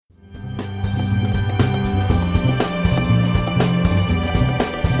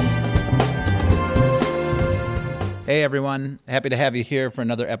Hey everyone, happy to have you here for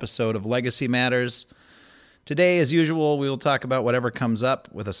another episode of Legacy Matters. Today, as usual, we will talk about whatever comes up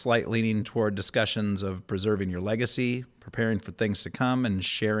with a slight leaning toward discussions of preserving your legacy, preparing for things to come, and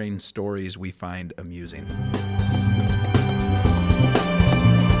sharing stories we find amusing.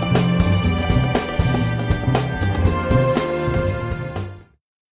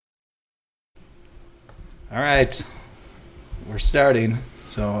 All right, we're starting.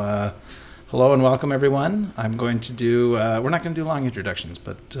 So, hello and welcome, everyone. I'm going to do, we're not going to do long introductions,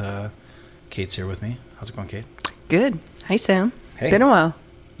 but Kate's here with me. How's it going, Kate? Good. Hi, Sam. Hey. Been a while.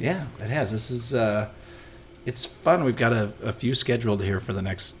 Yeah, it has. This is, it's fun. We've got a few scheduled here for the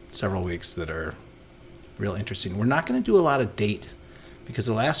next several weeks that are real interesting. We're not going to do a lot of date because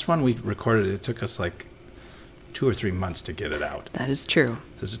the last one we recorded, it took us like 2 or 3 months to get it out. That is true.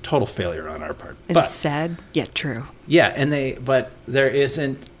 There's a total failure on our part. It is sad, yet true. Yeah, but there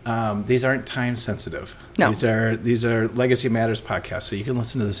isn't. These aren't time sensitive. No. These are Legacy Matters podcasts, so you can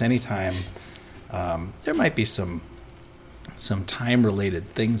listen to this anytime. There might be some time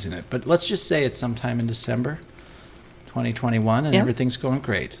related things in it, but let's just say it's sometime in December 2021, and everything's going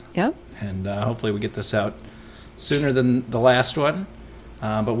great. Yep. And hopefully we get this out sooner than the last one.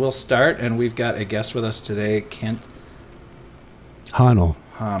 But we'll start, and we've got a guest with us today, Kent Honl.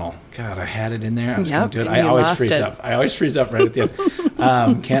 God, I had it in there. I was going to do it. I always freeze up. I always freeze up right at the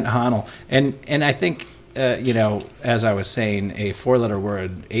end. Kent Honl. And I think, as I was saying, a 4-letter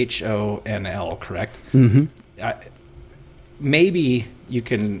word, Honl, correct? Mm-hmm. Maybe you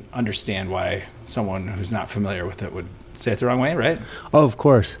can understand why someone who's not familiar with it would say it the wrong way, right? Oh, of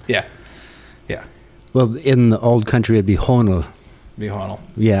course. Yeah. Well, in the old country, it'd be Honl. Honl.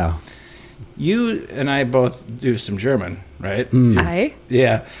 Yeah. You and I both do some German, right? I?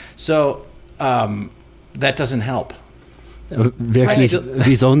 Yeah. So that doesn't help. Wirklich,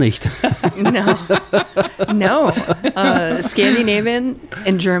 wieso nicht? No. Scandinavian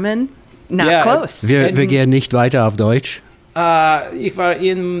and German, not close. Wir gehen nicht weiter auf Deutsch. Ich war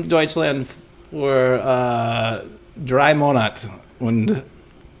in Deutschland für 3 Monate und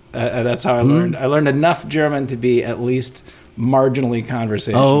that's how I learned. I learned enough German to be at least marginally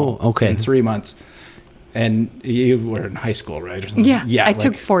conversational. Oh, okay. In 3 months. And you were in high school, right? Or something? Yeah, I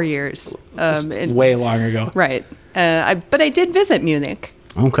took 4 years. Way long ago. Right. But I did visit Munich.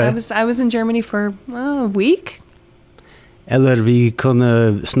 Okay. I was in Germany for a week. Eller vi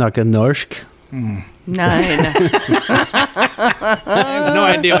kunde snacka norsk. Nine. I have no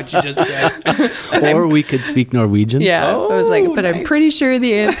idea what you just said. Or we could speak Norwegian. Yeah. I was like, but nice. I'm pretty sure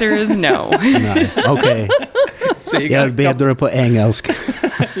the answer is no. Nej, okej. So you Jag är bättre på engelska.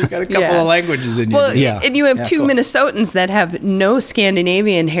 You got a couple of languages in you. Well, and you have two cool. Minnesotans that have no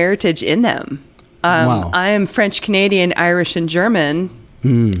Scandinavian heritage in them. Wow. I am French, Canadian, Irish, and German.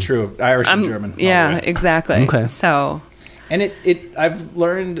 True. Irish and German. Yeah, exactly. Okay. So, and I've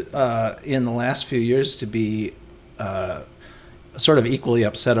learned in the last few years to be sort of equally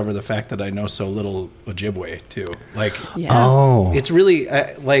upset over the fact that I know so little Ojibwe too. Like, it's really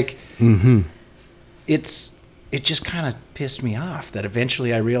it just kind of pissed me off that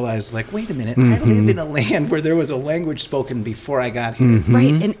eventually I realized, like, wait a minute, I live in a land where there was a language spoken before I got here.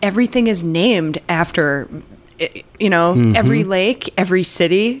 right, and everything is named after, every lake, every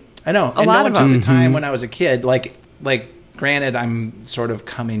city. I know. A lot no of one them. took the time when I was a kid. Like, granted, I'm sort of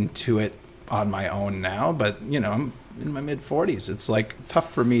coming to it on my own now, but I'm in my mid-40s. It's like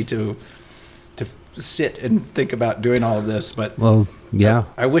tough for me to sit and think about doing all of this. But Well, yeah.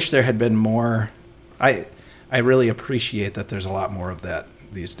 I wish there had been more. I really appreciate that there's a lot more of that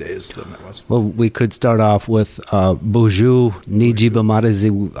these days than there was. Well, we could start off with Boju Nijiba Marazi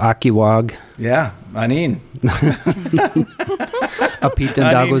Akiwag. Yeah, Anin.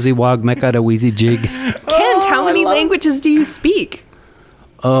 Apitan Dagozi Wag Mekada Wizi Jig. Kent, how many languages do you speak?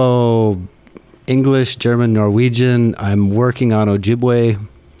 Oh, English, German, Norwegian. I'm working on Ojibwe,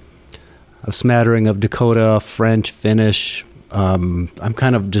 a smattering of Dakota, French, Finnish. I'm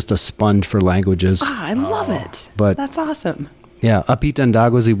kind of just a sponge for languages. I love it. But that's awesome. Yeah, Apitan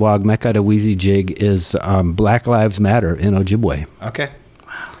Dagozi Wag Mekada Wizi Jig is Black Lives Matter in Ojibwe. Okay.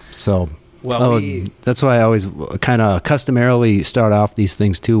 So, well, that's why I always kind of customarily start off these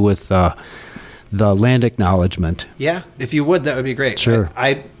things too with the land acknowledgement. Yeah, if you would, that would be great. Sure.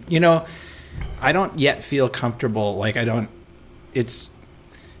 I don't yet feel comfortable.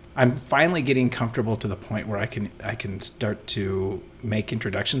 I'm finally getting comfortable to the point where I can start to make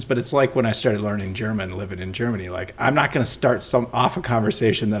introductions. But it's like when I started learning German, living in Germany. Like, I'm not going to start off a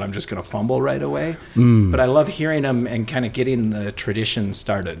conversation that I'm just going to fumble right away. But I love hearing them and kind of getting the tradition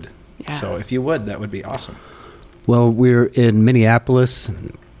started. Yeah. So if you would, that would be awesome. Well, we're in Minneapolis,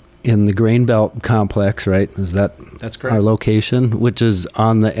 in the Grain Belt complex, right? Is that That's correct. our location, which is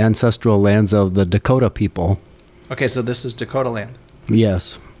on the ancestral lands of the Dakota people? Okay, so this is Dakota land.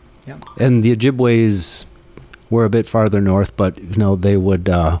 Yes. Yeah. And the Ojibways were a bit farther north, but they would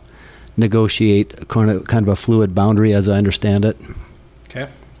negotiate kind of a fluid boundary, as I understand it. Okay.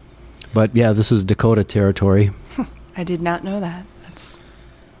 But yeah, this is Dakota territory. I did not know that. That's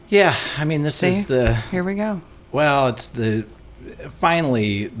Yeah, I mean, this is here we go. Well, it's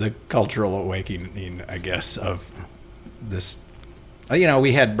finally the cultural awakening, I guess, of this.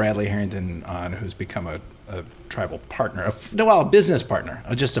 We had Bradley Harrington on, who's become a tribal partner, a business partner,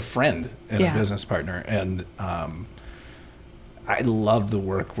 just a friend and a business partner. And I love the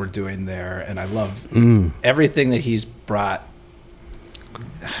work we're doing there, and I love everything that he's brought.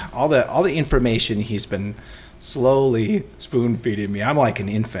 All the information he's been slowly spoon feeding me. I'm like an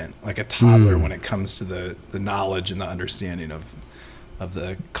infant, like a toddler when it comes to the knowledge and the understanding of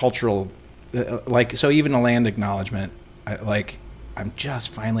the cultural, so even a land acknowledgement, I'm just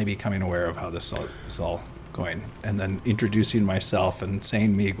finally becoming aware of how this is all going, and then introducing myself and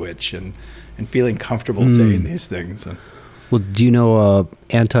saying miigwech and feeling comfortable saying these things. And, well, do you know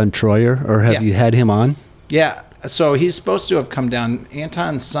Anton Troyer, or have you had him on? Yeah, so he's supposed to have come down.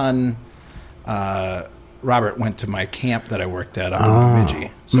 Anton's son, Robert, went to my camp that I worked at up in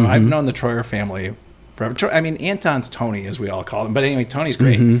Bemidji. So I've known the Troyer family forever. I mean, Anton's Tony, as we all call him. But anyway, Tony's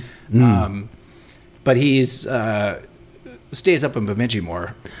great. But he's stays up in Bemidji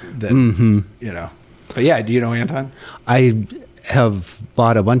more than, But yeah, do you know Anton? I have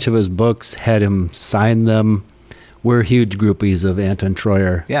bought a bunch of his books, had him sign them. We're huge groupies of Anton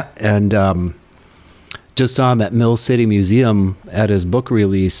Troyer. Yeah. And just saw him at Mill City Museum at his book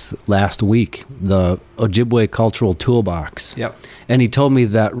release last week, the Ojibwe Cultural Toolbox. Yep. And he told me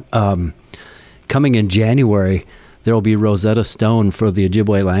that coming in January, there will be Rosetta Stone for the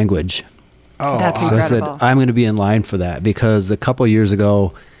Ojibwe language. Oh, that's awesome. incredible. I said, I'm going to be in line for that, because a couple years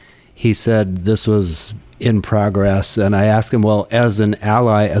ago, he said this was in progress. And I asked him, well, as an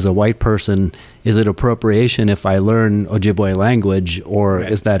ally, as a white person, is it appropriation if I learn Ojibwe language, or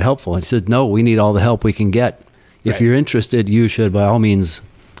is that helpful? And he said, no, we need all the help we can get. If you're interested, you should, by all means,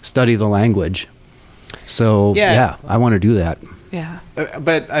 study the language. So, yeah I want to do that. Yeah.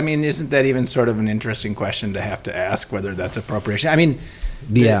 But, I mean, isn't that even sort of an interesting question to have to ask, whether that's appropriation? I mean,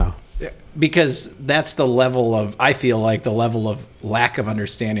 because that's the level of, I feel like, the level of lack of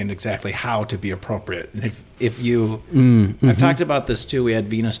understanding exactly how to be appropriate. And if you, I've talked about this too. We had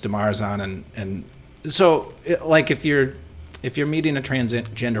Venus DeMars on, and so like if you're meeting a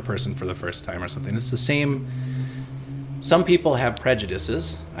transgender person for the first time or something, it's the same. Some people have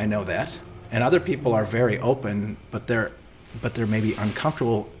prejudices, I know that, and other people are very open, but they're maybe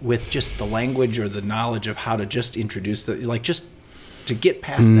uncomfortable with just the language or the knowledge of how to just introduce just to get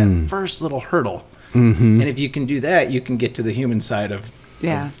past that first little hurdle. And if you can do that, you can get to the human side of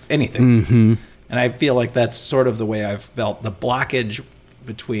anything. And I feel like that's sort of the way I've felt. The blockage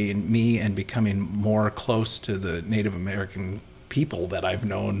between me and becoming more close to the Native American people that I've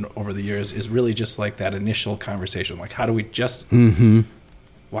known over the years is really just like that initial conversation. Like, how do we just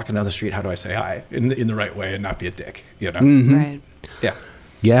walking down the street, how do I say hi in the right way and not be a dick, Right. Yeah.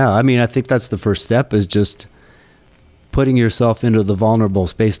 Yeah, I mean, I think that's the first step, is just putting yourself into the vulnerable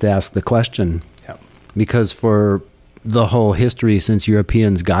space to ask the question. Yeah. Because for the whole history since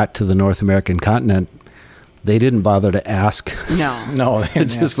Europeans got to the North American continent, they didn't bother to ask. No, they didn't.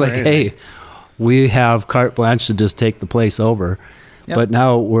 It's just like, hey, we have carte blanche to just take the place over. Yep. But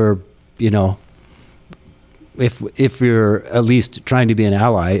now we're, if you're at least trying to be an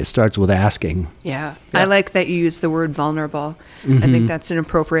ally, it starts with asking. Yeah. I like that you use the word vulnerable. I think that's an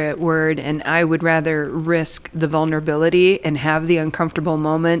appropriate word, and I would rather risk the vulnerability and have the uncomfortable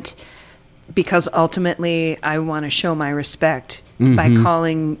moment, because ultimately I want to show my respect by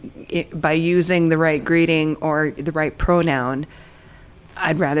by using the right greeting or the right pronoun.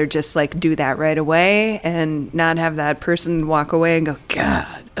 I'd rather just do that right away and not have that person walk away and go,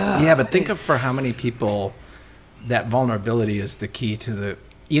 God. Yeah, but think of for how many people that vulnerability is the key to the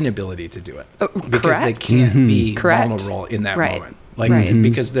inability to do it, because they can't be vulnerable in that moment.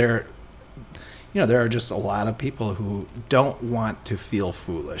 Because there are just a lot of people who don't want to feel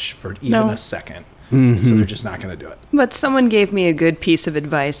foolish for even a second. So they're just not going to do it. But someone gave me a good piece of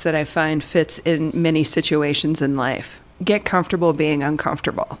advice that I find fits in many situations in life. Get comfortable being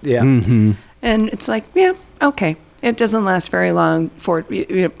uncomfortable. Yeah. And it's like, yeah, okay. It doesn't last very long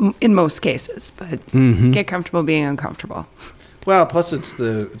in most cases, but get comfortable being uncomfortable. Well, plus it's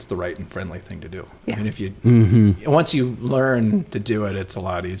the right and friendly thing to do. Yeah. I mean, if you once you learn to do it, it's a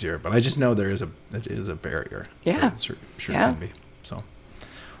lot easier. But I just know it is a barrier. Yeah. It sure can be. So,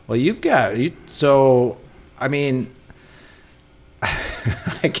 Well, you've got so. I mean,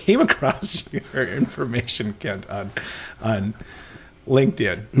 I came across your information, Kent, on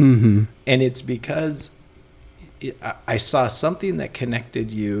LinkedIn, and it's because I saw something that connected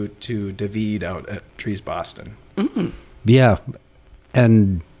you to David out at Trees Boston. Yeah,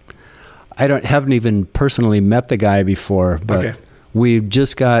 and I haven't even personally met the guy before, but we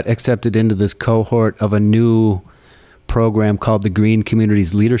just got accepted into this cohort of a new program called the Green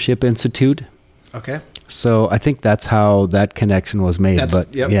Communities Leadership Institute. Okay. So I think that's how that connection was made.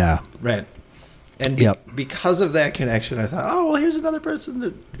 Yeah. Right. And because of that connection, I thought, oh, well, here's another person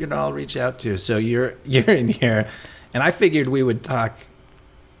that I'll reach out to. So you're in here, and I figured we would talk.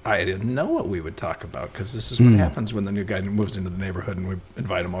 I didn't know what we would talk about because this is what happens when the new guy moves into the neighborhood and we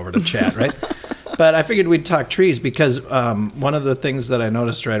invite him over to chat, right? But I figured we'd talk trees because one of the things that I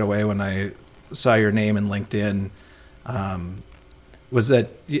noticed right away when I saw your name in LinkedIn was that,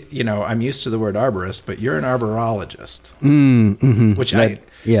 I'm used to the word arborist, but you're an arborologist, which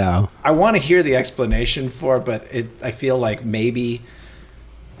I want to hear the explanation for, but I feel like maybe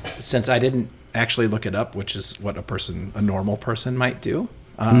since I didn't actually look it up, which is what a normal person might do,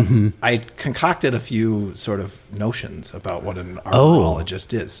 I concocted a few sort of notions about what an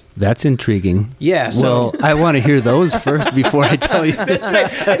arborologist is. That's intriguing. Yeah. So, well, I want to hear those first before I tell you. That's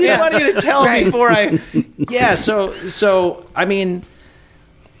right. I didn't want you to tell before I. Yeah. So I mean,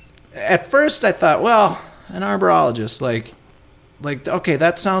 at first I thought, well, an arborologist, like, okay,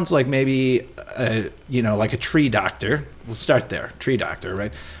 that sounds like maybe, like a tree doctor. We'll start there, tree doctor,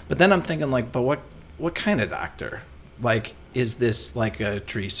 right? But then I'm thinking, like, but what kind of doctor? Like, is this like a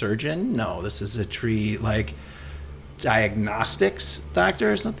tree surgeon? No, this is a tree, like, diagnostics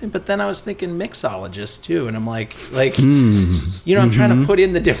doctor or something. But then I was thinking mixologist too, and I'm like, I'm trying to put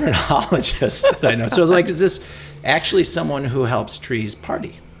in the different ologists that I know. So like, is this actually someone who helps trees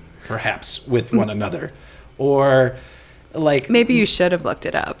party, perhaps with one another, or like maybe you should have looked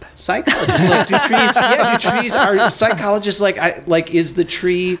it up. Psychologists, like, do trees are psychologists like is the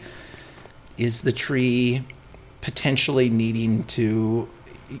tree potentially needing to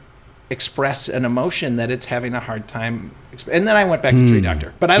express an emotion that it's having a hard time and then I went back to tree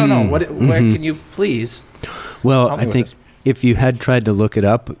doctor, but I don't know where can you please I think if you had tried to look it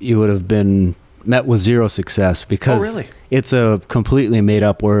up, you would have been met with zero success because it's a completely made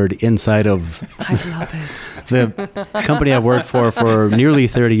up word inside of I love it. The company I've worked for nearly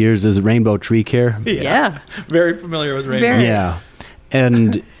 30 years is Rainbow Tree Care. Yeah. Very familiar with Rainbow. Yeah.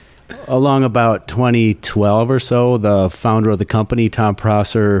 And along about 2012 or so, the founder of the company, Tom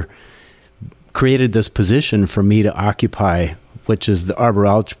Prosser, created this position for me to occupy, which is the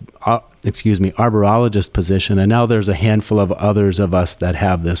arborologist position. And now there's a handful of others of us that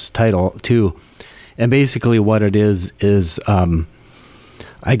have this title too. And basically what it is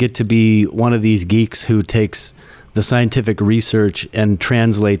I get to be one of these geeks who takes the scientific research and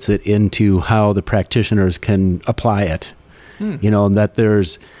translates it into how the practitioners can apply it. That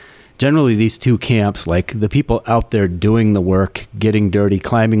there's generally these two camps, like the people out there doing the work, getting dirty,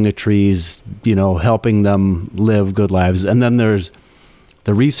 climbing the trees, helping them live good lives. And then there's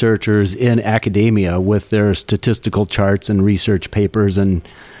the researchers in academia with their statistical charts and research papers and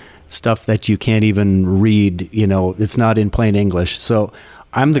stuff that you can't even read, it's not in plain English. So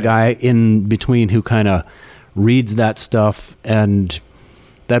I'm the guy in between who kind of reads that stuff, and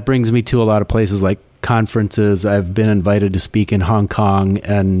that brings me to a lot of places like conferences. I've been invited to speak in Hong Kong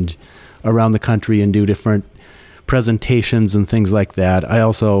and around the country and do different presentations and things like that. I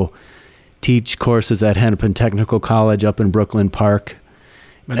also teach courses at Hennepin Technical College up in Brooklyn Park.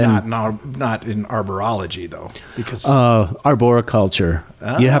 But not in arborology, though, because arboriculture.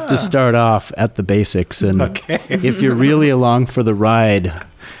 You have to start off at the basics, and if you're really along for the ride,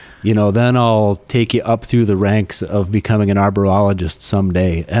 then I'll take you up through the ranks of becoming an arborologist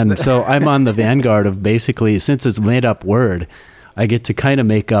someday. And so I'm on the vanguard of basically, since it's a made-up word, I get to kind of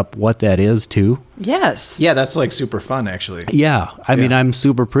make up what that is too. Yes. Yeah, that's like super fun, actually. Yeah, I mean, I'm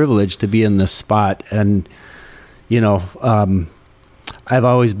super privileged to be in this spot, and I've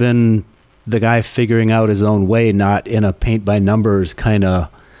always been the guy figuring out his own way, not in a paint-by-numbers kind of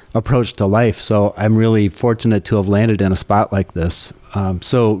approach to life. So I'm really fortunate to have landed in a spot like this.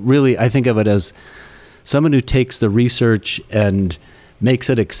 So really, I think of it as someone who takes the research and makes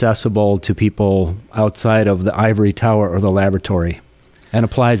it accessible to people outside of the ivory tower or the laboratory and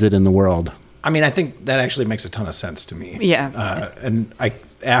applies it in the world. I mean, I think that actually makes a ton of sense to me. Yeah. And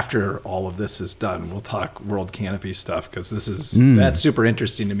after all of this is done, we'll talk World Canopy stuff, because that's super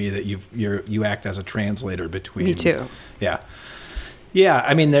interesting to me that you act as a translator between. Me too. Yeah. Yeah.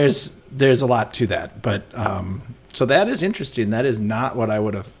 I mean, there's a lot to that, but so that is interesting. That is not what I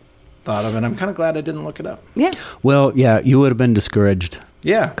would have thought of, and I'm kind of glad I didn't look it up. Yeah. Well, yeah, you would have been discouraged.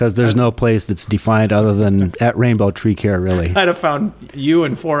 Yeah. Because there's no place that's defined other than at Rainbow Tree Care, really. I'd have found you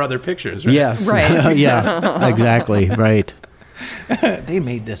and 4 other pictures, right? Yes. Right. Yeah, exactly. Right. They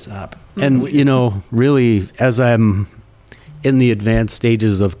made this up. And, you know, really, as I'm in the advanced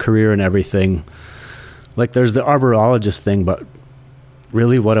stages of career and everything, like there's the arborologist thing, but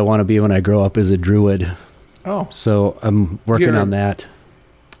really what I want to be when I grow up is a druid. Oh. So I'm working You're on that.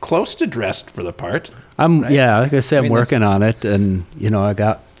 Close to dressed for the part. Right? Yeah, like I said, I mean, I'm working on it, and you know, I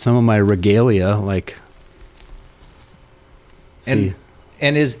got some of my regalia, like. And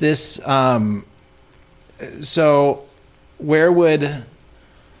is this so? Where would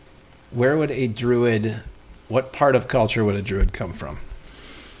a druid? What part of culture would a druid come from?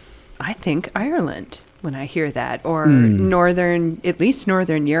 I think Ireland when I hear that, or at least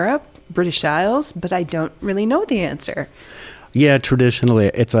Northern Europe, British Isles, but I don't really know the answer. Yeah,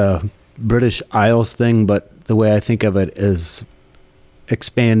 traditionally it's a British Isles thing, but the way I think of it is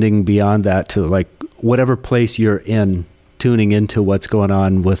expanding beyond that to like whatever place you're in, tuning into what's going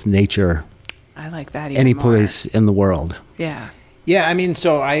on with nature. I like that even any more. place in the world. Yeah. Yeah, I mean,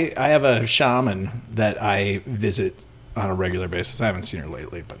 so I have a shaman that I visit on a regular basis. I haven't seen her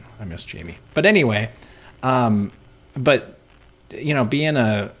lately, but I miss Jamie. But anyway, but you know, being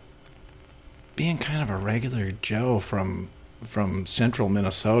kind of a regular Joe from central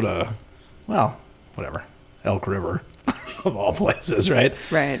Minnesota, well, whatever, Elk River of all places, right?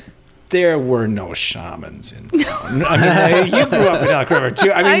 Right. There were no shamans in town. I mean, you grew up in Elk River too.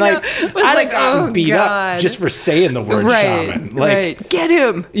 I mean, I'd have gotten beat up just for saying the word shaman. Like, right. Get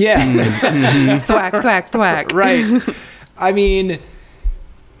him. Yeah. Thwack, thwack, thwack. Right. I mean,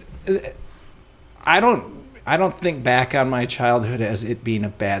 I don't think back on my childhood as it being a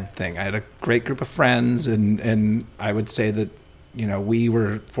bad thing. I had a great group of friends, and I would say that, you know, we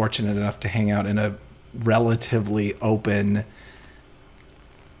were fortunate enough to hang out in a relatively open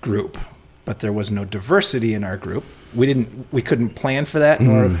group, but there was no diversity in our group. We couldn't plan for that,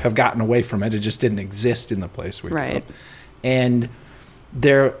 nor have gotten away from it. It just didn't exist in the place we grew up. And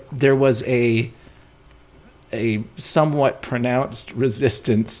there was a somewhat pronounced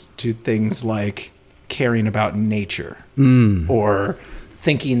resistance to things like caring about nature or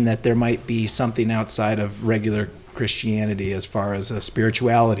thinking that there might be something outside of regular Christianity as far as a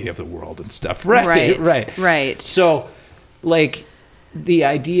spirituality of the world and stuff. Right. So, like, the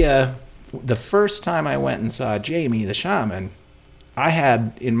idea, the first time I went and saw Jamie, the shaman, I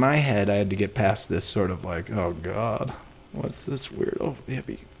had to get past this sort of like, oh God, what's this weirdo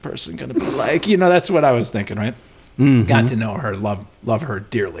hippie person going to be like? You know, that's what I was thinking, right? Mm-hmm. Got to know her, love her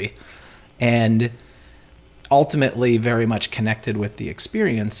dearly. And ultimately very much connected with the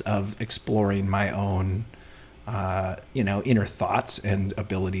experience of exploring my own, inner thoughts and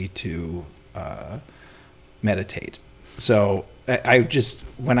ability to meditate. So I just,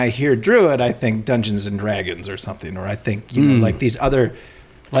 when I hear Druid, I think Dungeons and Dragons or something, or I think, like these other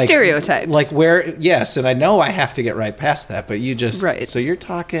like stereotypes. Like where, yes, and I know I have to get right past that, but you just, so you're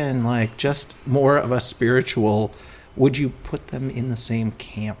talking like just more of a spiritual, would you put them in the same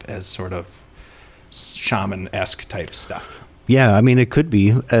camp as sort of shaman-esque type stuff? Yeah, I mean, it could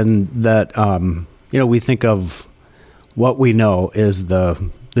be. And that, we think of what we know is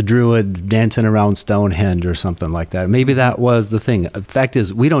the druid dancing around Stonehenge or something like that. Maybe that was the thing. The fact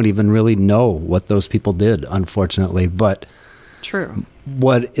is, we don't even really know what those people did, unfortunately. But true.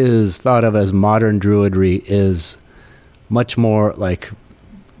 What is thought of as modern druidry is much more like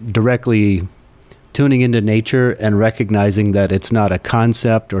directly tuning into nature and recognizing that it's not a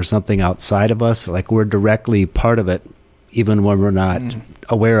concept or something outside of us. Like, we're directly part of it, even when we're not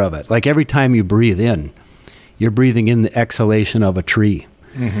aware of it. Like, every time you breathe in, you're breathing in the exhalation of a tree.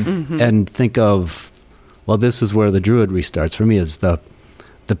 And think of, well, this is where the druidry starts for me, is the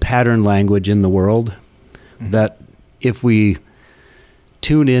pattern language in the world. That if we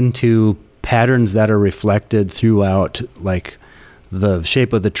tune into patterns that are reflected throughout, like the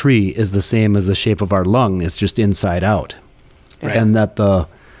shape of the tree is the same as the shape of our lung, it's just inside out. Right. And that the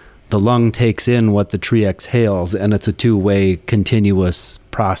lung takes in what the tree exhales, and it's a two-way continuous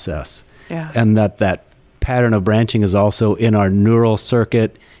process. Yeah. And that pattern of branching is also in our neural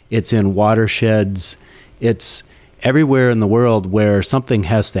circuit, it's in watersheds, it's everywhere in the world where something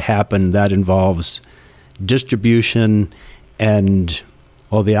has to happen that involves distribution and,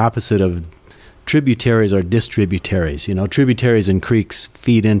 well, the opposite of tributaries are distributaries. You know, tributaries and creeks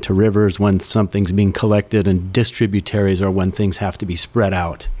feed into rivers when something's being collected, and distributaries are when things have to be spread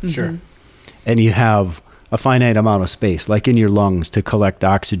out. Sure. And you have a finite amount of space, like in your lungs, to collect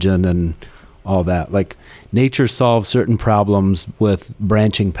oxygen and all that. Like nature solves certain problems with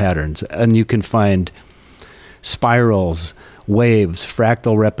branching patterns, and you can find spirals, waves,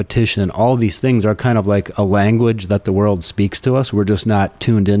 fractal repetition. All these things are kind of like a language that the world speaks to us. We're just not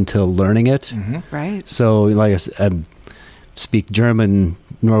tuned into learning it. Right. So like I said, I speak German,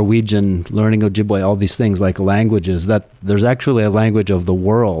 Norwegian, learning Ojibwe, all these things like languages, that there's actually a language of the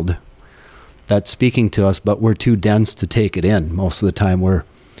world that's speaking to us, but we're too dense to take it in. Most of the time we're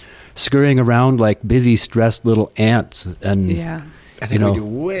scurrying around like busy, stressed little ants. And Yeah. I think we do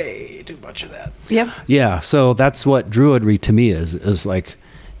way too much of that. Yep. yeah, so that's what Druidry to me is like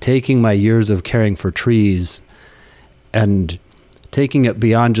taking my years of caring for trees and taking it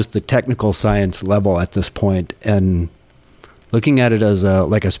beyond just the technical science level at this point and looking at it as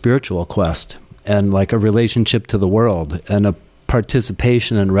like a spiritual quest and like a relationship to the world and a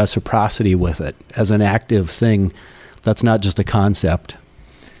participation and reciprocity with it as an active thing that's not just a concept.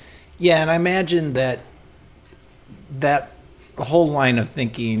 Yeah, and I imagine that whole line of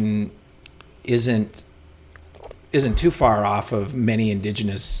thinking isn't too far off of many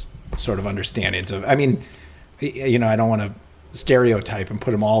indigenous sort of understandings of. I mean, I don't want to stereotype and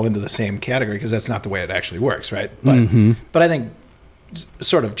put them all into the same category because that's not the way it actually works, right? But I think,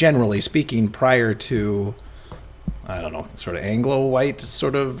 sort of generally speaking, prior to, I don't know, sort of Anglo-white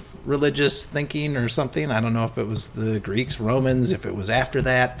sort of religious thinking or something. I don't know if it was the Greeks, Romans, if it was after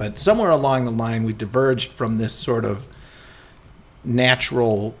that, but somewhere along the line we diverged from this sort of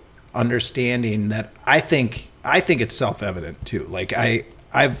natural understanding that I think it's self-evident too. Like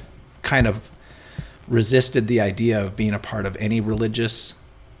I've kind of resisted the idea of being a part of any religious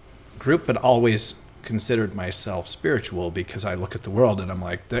group, but always considered myself spiritual because I look at the world and I'm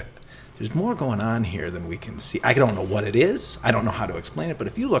like, there's more going on here than we can see. I don't know what it is. I don't know how to explain it, but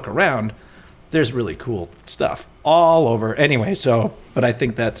if you look around, there's really cool stuff all over. Anyway, but I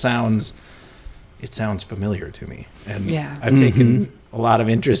think it sounds familiar to me. And Yeah. I've taken a lot of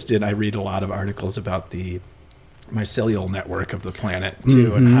interest in, I read a lot of articles about the mycelial network of the planet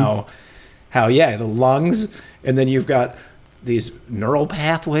too, and how the lungs, and then you've got these neural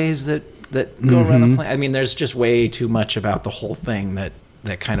pathways that go around the planet. I mean, there's just way too much about the whole thing that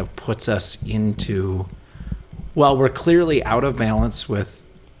kind of puts us into, well, we're clearly out of balance with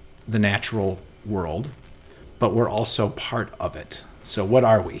the natural world, but we're also part of it. So what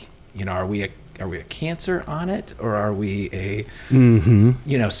are we? Are we a cancer on it, or are we a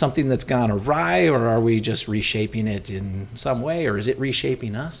something that's gone awry, or are we just reshaping it in some way, or is it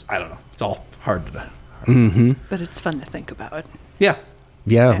reshaping us? I don't know. It's all hard to But it's fun to think about. Yeah.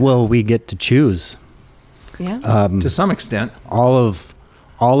 Well, we get to choose. Yeah. To some extent. All of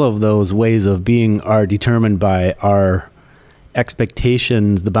those ways of being are determined by our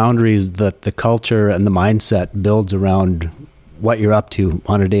expectations, the boundaries that the culture and the mindset builds around what you're up to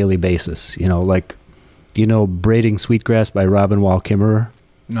on a daily basis. Like, do you know Braiding Sweetgrass by Robin Wall Kimmerer?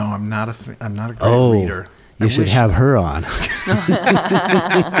 No, I'm not a great reader. You should have her on. And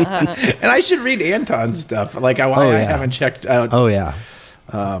I should read Anton's stuff. Like, I haven't checked out. Oh, yeah.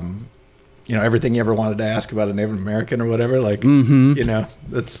 Everything you ever wanted to ask about a Native American or whatever. Like,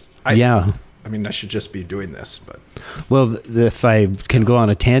 that's. I mean, I should just be doing this, but. Well, if I can go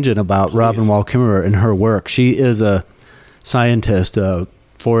on a tangent about Please. Robin Wall Kimmerer and her work, she is a scientist, a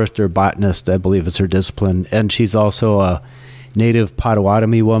forester, botanist, I believe is her discipline, and she's also a native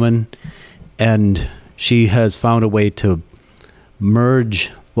Potawatomi woman, and she has found a way to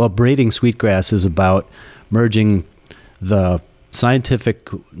merge. Well, Braiding Sweetgrass is about merging the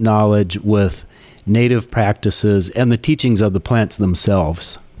scientific knowledge with native practices and the teachings of the plants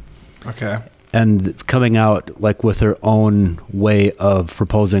themselves. Okay. And coming out like with her own way of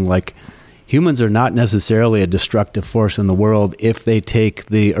proposing, like, humans are not necessarily a destructive force in the world if they take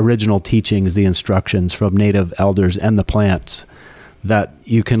the original teachings, the instructions from native elders and the plants, that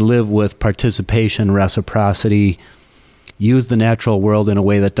you can live with participation, reciprocity, use the natural world in a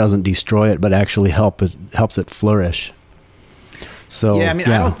way that doesn't destroy it, but actually helps it flourish. So yeah, I mean,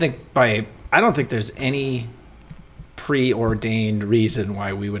 I don't think there's any preordained reason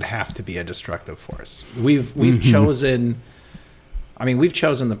why we would have to be a destructive force. We've chosen. I mean, we've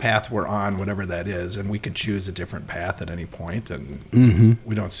chosen the path we're on, whatever that is, and we could choose a different path at any point, and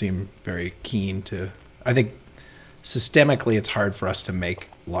we don't seem very keen to. I think systemically, it's hard for us to make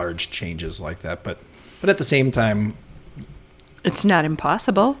large changes like that, but at the same time, It's not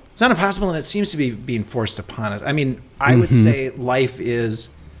impossible. it's not impossible, and it seems to be being forced upon us. I mean, I would say life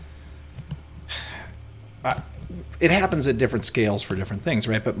is. It happens at different scales for different things,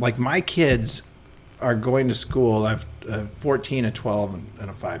 right? But like my kids are going to school. I've 14, a 12, and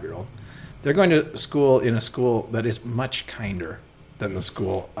a 5-year-old. They're going to school in a school that is much kinder than the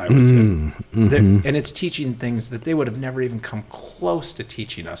school I was in. And it's teaching things that they would have never even come close to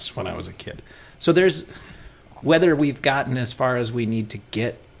teaching us when I was a kid. So whether we've gotten as far as we need to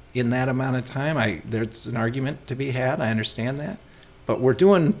get in that amount of time, there's an argument to be had. I understand that. But we're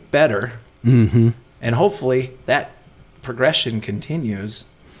doing better. And hopefully that progression continues.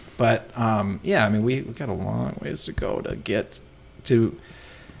 But, yeah, I mean, we've got a long ways to go to get to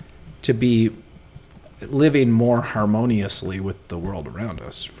be living more harmoniously with the world around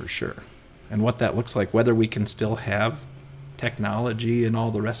us, for sure. And what that looks like, whether we can still have technology and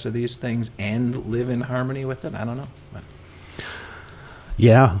all the rest of these things and live in harmony with it, I don't know. But.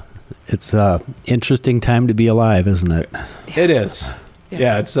 Yeah, it's an interesting time to be alive, isn't it? It is.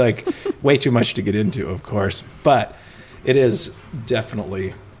 Yeah, it's like way too much to get into, of course. But it is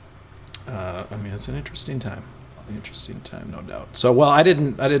definitely, it's an interesting time. No doubt. So, well, I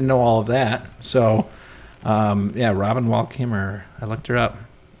didn't know all of that. So, Robin Wall-Kimmerer, I looked her up.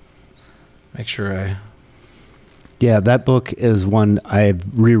 Make sure Yeah, that book is one I've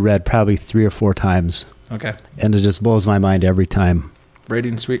reread probably 3 or 4 times. Okay. And it just blows my mind every time.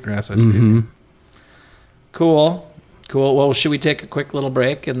 Braiding Sweetgrass, I see. Cool. Well, should we take a quick little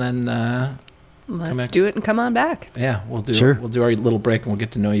break and then let's do it and come on back? Yeah, we'll do Sure. We'll do our little break and we'll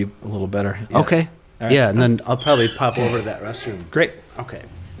get to know you a little better. Yeah. Okay. All right. Yeah, and then I'll probably pop over to that restroom. Great. Okay.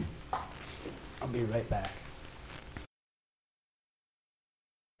 I'll be right back.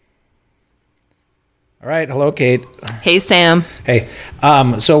 All right. Hello, Kate. Hey, Sam. Hey.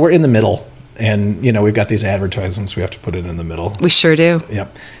 So we're in the middle, and we've got these advertisements. We have to put it in the middle. We sure do.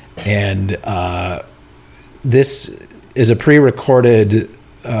 Yep. And this is a pre-recorded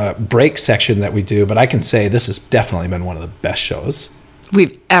break section that we do, but I can say this has definitely been one of the best shows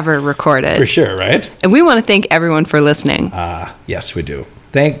we've ever recorded. for sure, right? And we want to thank everyone for listening. Yes, we do.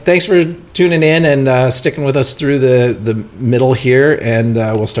 Thanks for tuning in and sticking with us through the middle here, and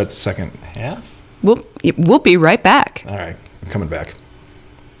we'll start the second half. We'll be right back. All right, I'm coming back.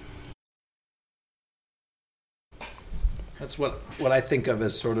 That's what I think of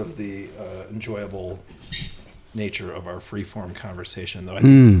as sort of the enjoyable nature of our free-form conversation, though. I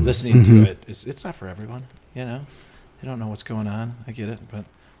think listening to it, it's not for everyone, They don't know what's going on. I get it. But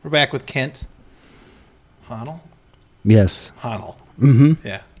we're back with Kent Honl. Yes. Honl. Mm-hmm.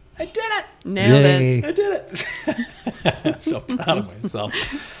 Yeah. I did it. Nailed Yay. it. I did it. So proud of myself.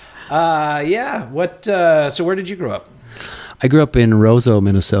 Yeah. So where did you grow up? I grew up in Roseau,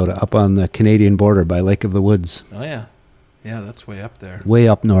 Minnesota, up on the Canadian border by Lake of the Woods. Oh, yeah. Yeah, that's way up there. Way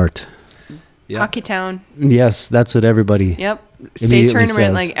up north. Yep. Hockey Town. Yes, that's what everybody Yep. State immediately tournament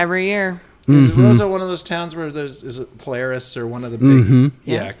says. like every year. Is Roseau one of those towns where is it Polaris or one of the big?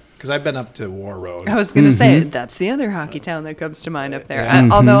 Yeah, because I've been up to War Road. I was going to say, that's the other hockey town that comes to mind up there. Yeah.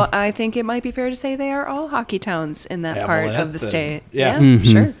 Although I think it might be fair to say they are all hockey towns in that part of the state. Yeah.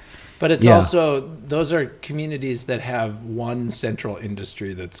 Sure. But it's Yeah. also, those are communities that have one central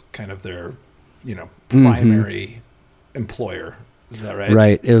industry that's kind of their, primary employer. Is that right?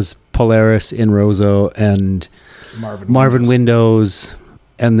 Right. It was Polaris in Roseau and Marvin Windows.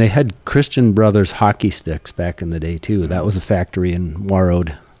 And they had Christian Brothers hockey sticks back in the day, too. That was a factory in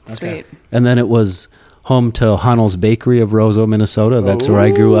Warroad. Sweet. And then it was home to Honl's Bakery of Roseau, Minnesota. That's where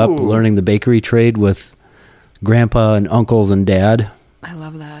I grew up, learning the bakery trade with grandpa and uncles and dad. I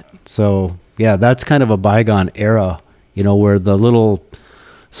love that. So, yeah, that's kind of a bygone era, where the little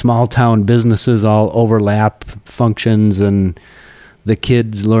small town businesses all overlap functions and the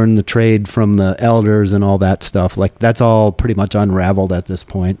kids learn the trade from the elders and all that stuff. Like, that's all pretty much unraveled at this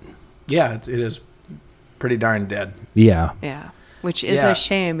point. Yeah, it is pretty darn dead. Yeah. Yeah. Which is a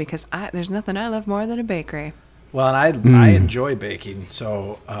shame because there's nothing I love more than a bakery. Well, and I enjoy baking.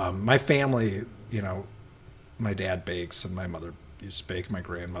 So my family, my dad bakes and my mother used to bake, my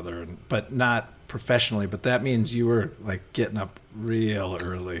grandmother, but not professionally. But that means you were like getting up real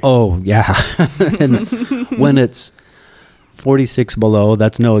early. Oh, yeah. And when it's 46 below,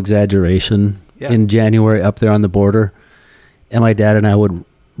 that's no exaggeration, in January up there on the border. And my dad and I would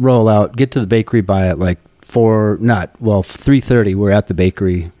roll out, get to the bakery by at like 3:30. We're at the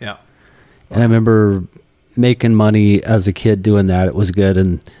bakery. Yeah. And I remember making money as a kid doing that. It was good.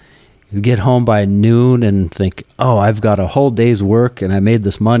 And you'd get home by noon and think, oh, I've got a whole day's work and I made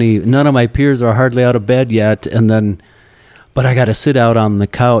this money. None of my peers are hardly out of bed yet. But I got to sit out on the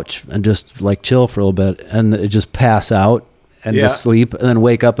couch and just like chill for a little bit and just pass out and just sleep and then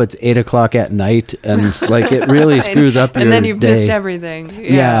wake up. It's 8:00 at night. And like, it really screws up your day. And then you've missed everything.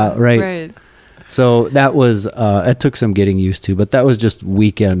 Yeah, right. So that was, it took some getting used to, but that was just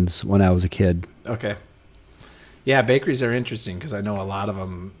weekends when I was a kid. Okay. Yeah, bakeries are interesting because I know a lot of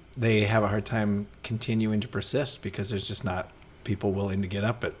them, they have a hard time continuing to persist because there's just not people willing to get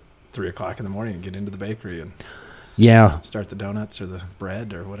up at 3:00 in the morning and get into the bakery and start the donuts or the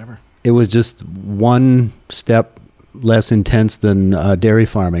bread or whatever. It was just one step less intense than dairy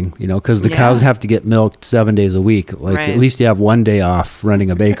farming, because the cows have to get milked 7 days a week. Like at least you have one day off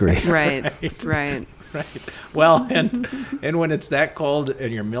running a bakery. Right. Well, and when it's that cold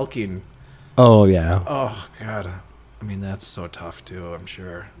and you're milking. Oh yeah. Oh God. I mean, that's so tough too, I'm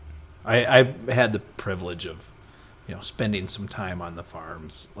sure. I had the privilege of, spending some time on the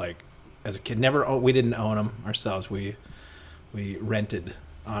farms. Like as a kid, we didn't own them ourselves. We rented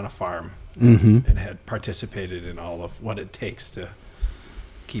on a farm and had participated in all of what it takes to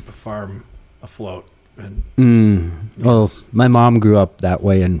keep a farm afloat. And well, my mom grew up that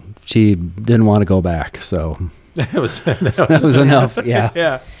way, and she didn't want to go back. So that was enough. Yeah.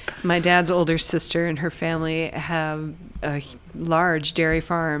 Yeah. My dad's older sister and her family have a large dairy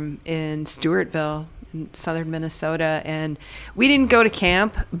farm in Stewartville in southern Minnesota, and we didn't go to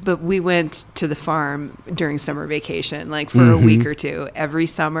camp, but we went to the farm during summer vacation, like for a week or two every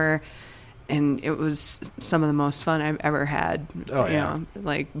summer, and it was some of the most fun I've ever had. Oh yeah.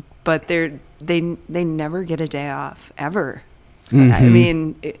 But they never get a day off ever. I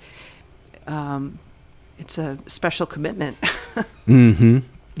mean, it's a special commitment.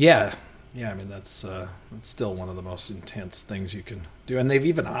 Yeah. I mean, that's still one of the most intense things you can do, and they've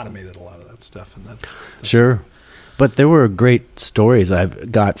even automated a lot of that stuff. And sure, but there were great stories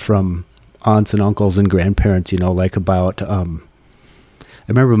I've got from aunts and uncles and grandparents. Like about. I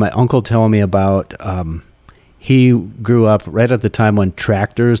remember my uncle telling me about. He grew up right at the time when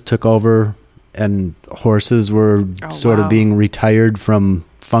tractors took over and horses were sort of being retired from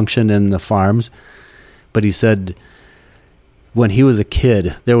function in the farms, but he said. When he was a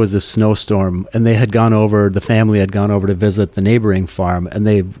kid, there was a snowstorm, and the family had gone over to visit the neighboring farm, and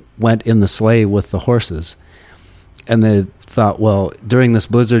they went in the sleigh with the horses. And they thought, well, during this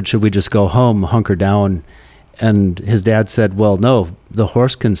blizzard, should we just go home, hunker down? And his dad said, well, no, the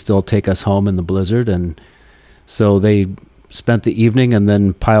horse can still take us home in the blizzard. And so they spent the evening and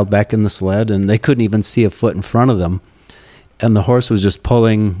then piled back in the sled, and they couldn't even see a foot in front of them. And the horse was just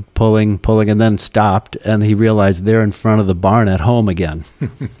pulling, and then stopped. And he realized they're in front of the barn at home again.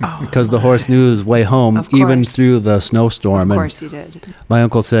 Because the horse knew his way home, even through the snowstorm. Of course he did. My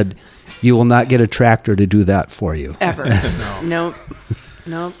uncle said, you will not get a tractor to do that for you. Ever. No.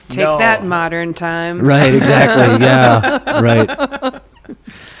 Take that modern times. Right, exactly. Yeah, right.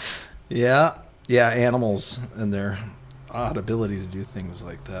 Yeah, animals and their odd ability to do things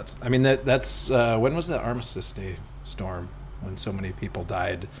like that. I mean, that's when was that Armistice Day storm? When so many people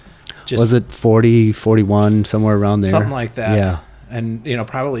died. Was it 40, 41, somewhere around there? Something like that. Yeah. And,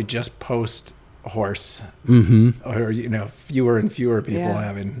 probably just post horse. Or, fewer and fewer people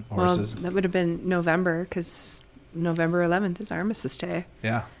having horses. Well, that would have been November, because November 11th is Armistice Day.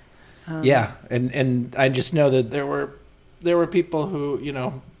 Yeah. And I just know that there were people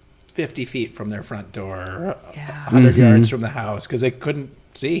who, 50 feet from their front door, 100 yards from the house, because they couldn't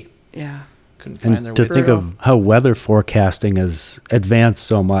see. Yeah. Couldn't find their way to think of how weather forecasting has advanced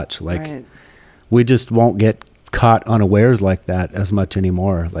so much. Like we just won't get caught unawares like that as much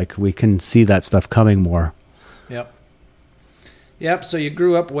anymore. Like we can see that stuff coming more. Yep. So you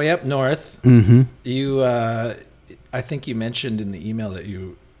grew up way up north. You, I think you mentioned in the email that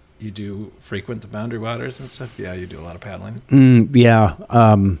you do frequent the Boundary Waters and stuff. Yeah, you do a lot of paddling.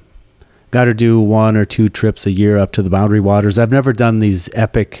 Got to do 1 or 2 trips a year up to the Boundary Waters. I've never done these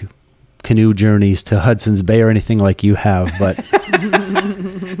epic canoe journeys to Hudson's Bay or anything like you have, but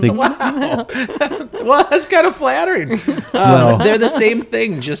wow. Well, that's kind of flattering. They're the same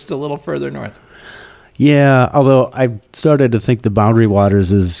thing, just a little further north. Yeah, although I started to think the Boundary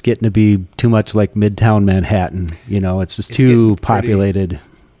Waters is getting to be too much like Midtown Manhattan. It's just too populated.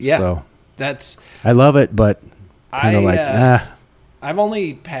 Yeah, so that's. I love it, but kind of I've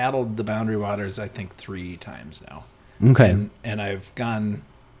only paddled the Boundary Waters, I think, 3 times now. Okay, and I've gone.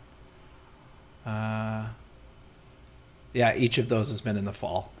 Each of those has been in the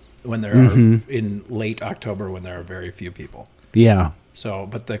fall when there are in late October when there are very few people. Yeah. So,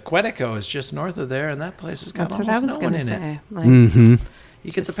 but the Quetico is just north of there, and that place has got That's almost what I was no one in say. it.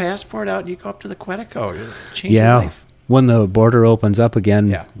 You get the passport out, and you go up to the Quetico. Change your life. When the border opens up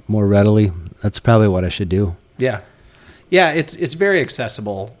again more readily, that's probably what I should do. Yeah. It's very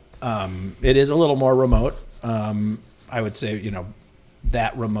accessible. It is a little more remote. I would say,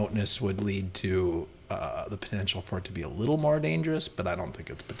 that remoteness would lead to the potential for it to be a little more dangerous, but I don't think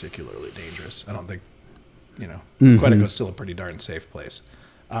it's particularly dangerous. I don't think, Quetico is still a pretty darn safe place.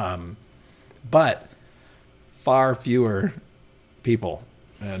 But far fewer people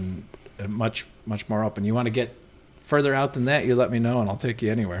and much, much more open. You want to get further out than that, you let me know and I'll take you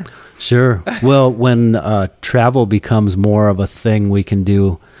anywhere. Sure. Well, when travel becomes more of a thing we can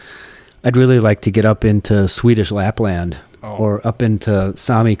do, I'd really like to get up into Swedish Lapland or up into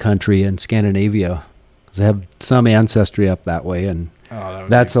Sami country in Scandinavia. 'Cause I have some ancestry up that way, and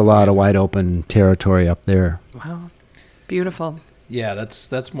that's a lot of wide open territory up there. Wow. Beautiful. Yeah,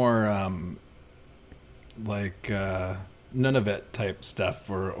 that's more like Nunavut type stuff,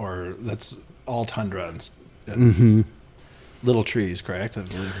 or that's all tundra and little trees, correct? I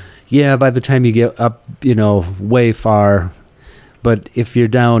believe. Yeah, by the time you get up, way far. But if you're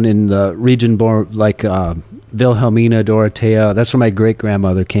down in the region like Wilhelmina, Dorothea, that's where my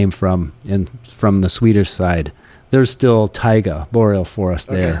great-grandmother came from, and from the Swedish side. There's still taiga, boreal forest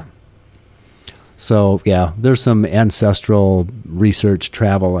there. So, yeah, there's some ancestral research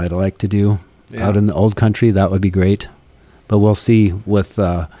travel I'd like to do out in the old country. That would be great. But we'll see with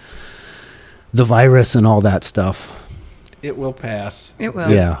the virus and all that stuff. It will pass. It will.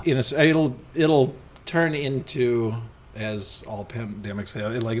 Yeah. It'll turn into, as all pandemics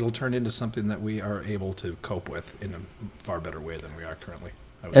have, it'll turn into something that we are able to cope with in a far better way than we are currently.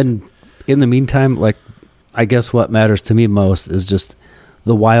 And in the meantime, I guess what matters to me most is just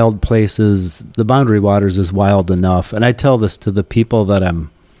the wild places. The Boundary Waters is wild enough. And I tell this to the people that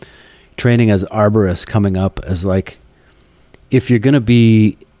I'm training as arborists coming up, as if you're going to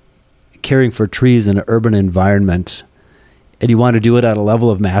be caring for trees in an urban environment and you want to do it at a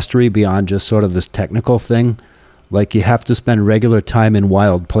level of mastery beyond just sort of this technical thing, you have to spend regular time in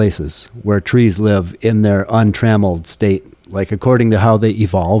wild places where trees live in their untrammeled state, according to how they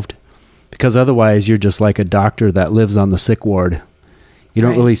evolved. Because otherwise you're just like a doctor that lives on the sick ward. You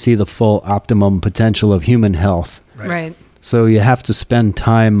don't really see the full optimum potential of human health. Right. So you have to spend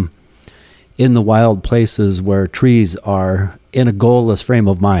time in the wild places where trees are, in a goalless frame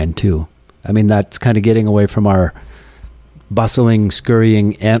of mind too. I mean, that's kind of getting away from our bustling,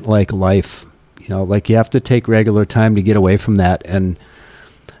 scurrying, ant-like life. You have to take regular time to get away from that and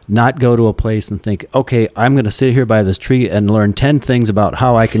not go to a place and think, okay, I'm going to sit here by this tree and learn 10 things about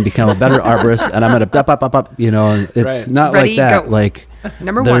how I can become a better arborist, and I'm going to up, it's not Ready, like that. go.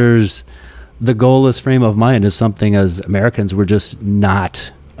 Number one. There's the goalless frame of mind is something as Americans we're just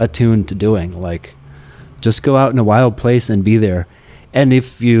not attuned to doing. Just go out in a wild place and be there. And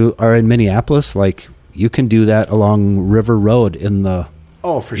if you are in Minneapolis, you can do that along River Road in the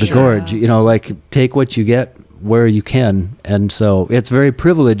gorge. Take what you get where you can. And so it's very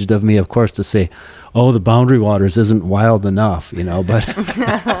privileged of me, of course, to say, the Boundary Waters isn't wild enough, but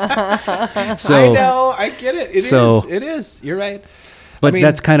so I know, I get it. It is. You're right. But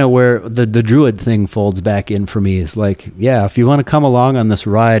that's kind of where the druid thing folds back in for me. Is if you want to come along on this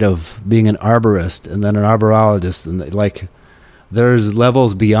ride of being an arborist and then an arborologist, and there's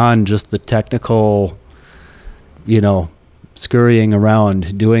levels beyond just the technical, scurrying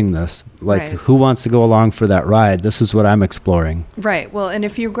around doing this. Who wants to go along for that ride? This is what I'm exploring. Right. Well, and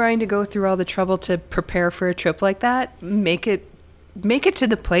if you're going to go through all the trouble to prepare for a trip like that, make it to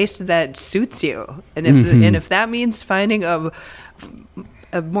the place that suits you. And if that means finding a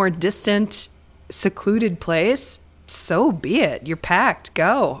more distant, secluded place, so be it. You're packed.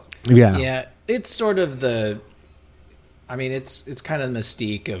 Go. Yeah. Yeah. It's sort of it's kind of the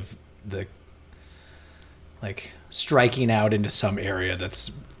mystique of the striking out into some area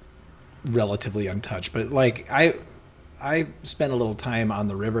that's relatively untouched. But I spent a little time on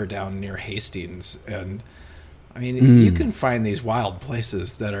the river down near Hastings, and you can find these wild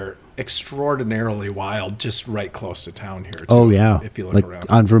places that are extraordinarily wild just right close to town here too, oh yeah, if you look around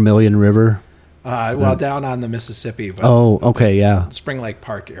on Vermilion River. Down on the Mississippi. But okay, yeah. Spring Lake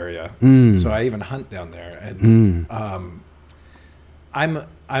Park area. So I even hunt down there, and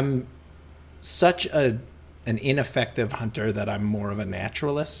I'm such an ineffective hunter that I'm more of a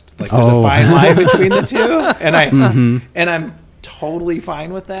naturalist. There's a fine line between the two, and I'm totally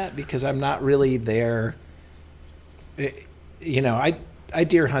fine with that because I'm not really there. I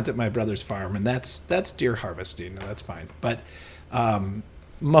deer hunt at my brother's farm, and that's deer harvesting. That's fine, but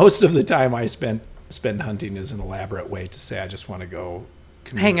most of the time I spend hunting is an elaborate way to say I just want to go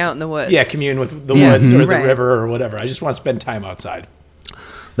hang out in the woods. Yeah, commune with the woods or the river or whatever. I just want to spend time outside.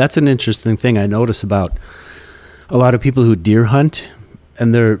 That's an interesting thing I notice about a lot of people who deer hunt,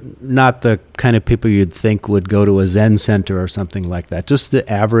 and they're not the kind of people you'd think would go to a Zen center or something like that. Just the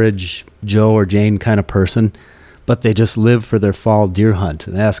average Joe or Jane kind of person, but they just live for their fall deer hunt.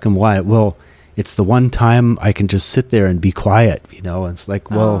 And I ask them why. Well, it's the one time I can just sit there and be quiet, It's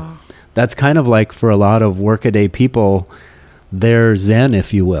that's kind of like for a lot of workaday people, they're Zen,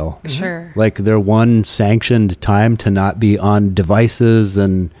 if you will. Sure. Their one sanctioned time to not be on devices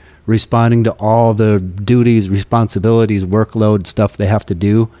and responding to all the duties, responsibilities, workload stuff they have to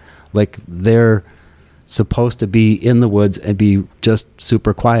do. Like they're supposed to be in the woods and be just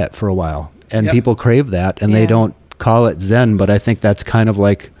super quiet for a while. And people crave that, and they don't call it Zen, but I think that's kind of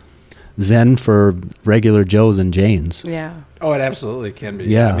like Zen for regular Joes and Janes. Yeah. Oh, it absolutely can be.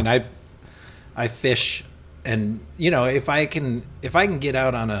 Yeah. I mean, I fish, and if I can get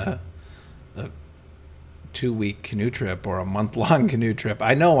out on a 2-week canoe trip or a month-long canoe trip,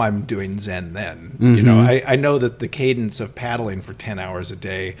 I know I'm doing Zen then. Mm-hmm. I know that the cadence of paddling for 10 hours a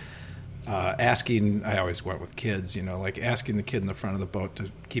day, I always went with kids, like asking the kid in the front of the boat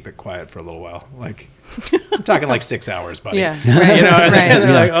to keep it quiet for a little while. Like, I'm talking like 6 hours, buddy. Yeah. Right. And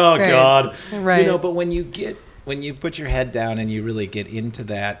they're like, oh, Right. God. Right. But when you put your head down and you really get into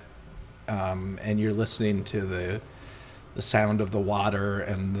that, and you're listening to the sound of the water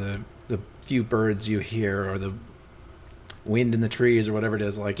and the few birds you hear or the wind in the trees or whatever it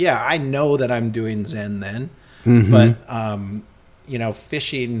is, like, yeah, I know that I'm doing Zen then. Mm-hmm. But,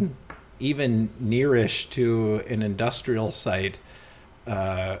 fishing even nearish to an industrial site,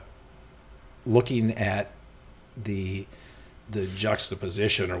 looking at the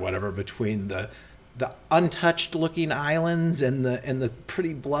juxtaposition or whatever between the untouched looking islands and the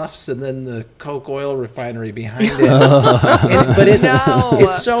pretty bluffs and then the Coke oil refinery behind it. But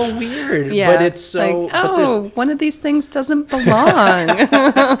it's so weird. Yeah. But it's so like, one of these things doesn't belong.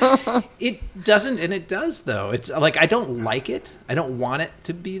 it doesn't, and it does though. It's like I don't like it. I don't want it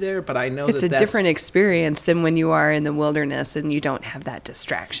to be there, but I know it's that's a different experience than when you are in the wilderness and you don't have that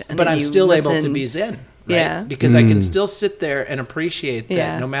distraction. But I'm still able to be Zen. Right? Yeah. Because I can still sit there and appreciate that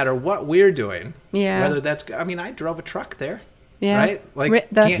Yeah. no matter what we're doing. Yeah. Whether that's, I drove a truck there. Yeah. Right? Like,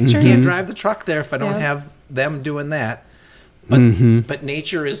 That's true. can't drive the truck there if I don't Yeah. have them doing that. But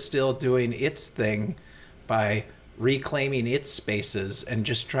nature is still doing its thing by reclaiming its spaces and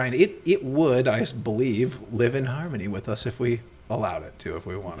just trying to, it would, I believe, live in harmony with us if we allowed it to, if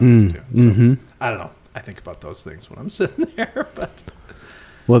we wanted it to. So, I don't know. I think about those things when I'm sitting there, but.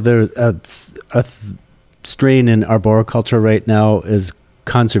 Well, there's a strain in arboriculture right now is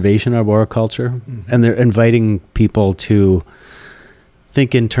conservation arboriculture, and they're inviting people to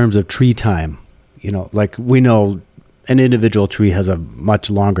think in terms of tree time. Like we know an individual tree has a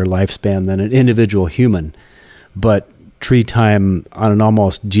much longer lifespan than an individual human, but tree time on an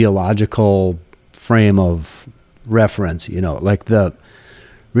almost geological frame of reference, like the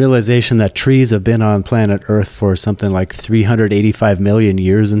realization that trees have been on planet Earth for something like 385 million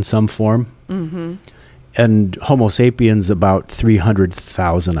years in some form. Mm-hmm. And Homo sapiens about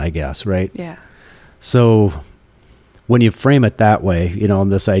 300,000, I guess, right? Yeah. So when you frame it that way,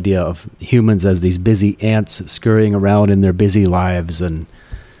 and this idea of humans as these busy ants scurrying around in their busy lives, and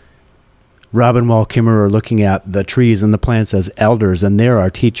Robin Wall Kimmerer looking at the trees and the plants as elders, and they're our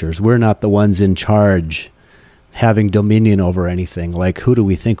teachers. We're not the ones in charge having dominion over anything. Like, who do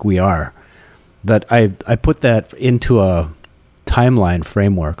we think we are? That I put that into a timeline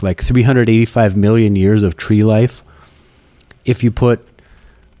framework, like 385 million years of tree life. If you put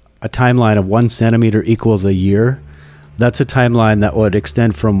a timeline of 1 centimeter equals a year, that's a timeline that would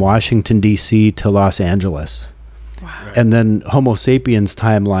extend from Washington, D.C. to Los Angeles. Wow. And then Homo sapiens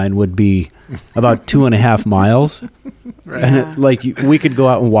timeline would be about 2.5 miles. Right. And we could go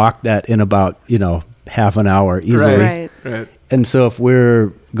out and walk that in about, half an hour easily. Right. And so if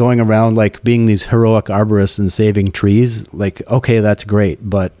we're going around like being these heroic arborists and saving trees, like, okay, that's great.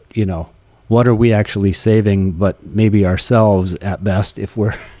 But, what are we actually saving but maybe ourselves at best if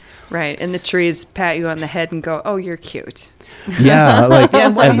we're... Right. And the trees pat you on the head and go, oh, you're cute. Yeah.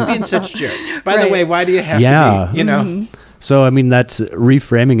 And why are you being such jerks? By the way, why do you have to be, Mm-hmm. So, that's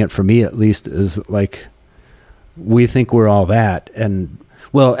reframing it for me at least is like, we think we're all that. And,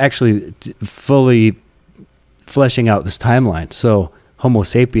 well, actually, fully fleshing out this timeline. So Homo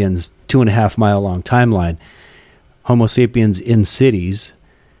sapiens, 2.5 mile long timeline. Homo sapiens in cities,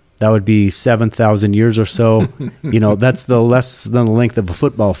 that would be 7,000 years or so. That's the less than the length of a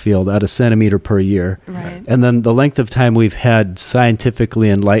football field at a centimeter per year. Right. And then the length of time we've had scientifically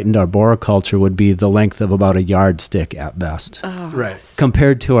enlightened arboriculture would be the length of about a yardstick at best. Oh, Right.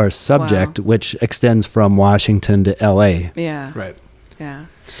 Compared to our subject, which extends from Washington to L.A. Yeah. Right. Yeah.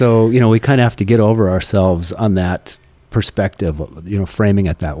 So, we kind of have to get over ourselves on that perspective, framing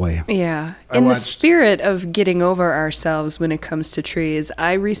it that way. Yeah. In the spirit of getting over ourselves when it comes to trees,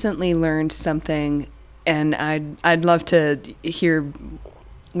 I recently learned something, and I'd love to hear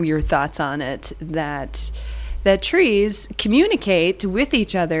your thoughts on it, that trees communicate with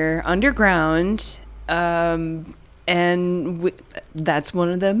each other underground, and that's one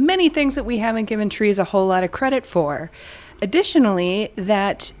of the many things that we haven't given trees a whole lot of credit for. Additionally,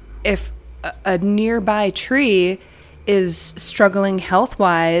 that if a nearby tree is struggling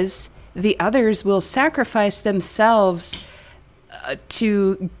health-wise, the others will sacrifice themselves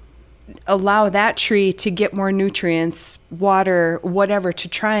to allow that tree to get more nutrients, water, whatever, to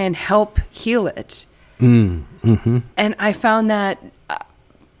try and help heal it. Mm-hmm. And I found that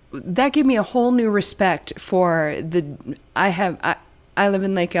that gave me a whole new respect for I live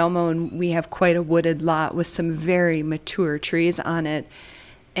in Lake Elmo, and we have quite a wooded lot with some very mature trees on it.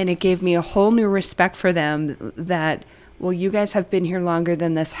 And it gave me a whole new respect for them that, well, you guys have been here longer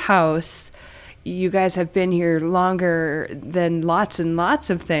than this house. You guys have been here longer than lots and lots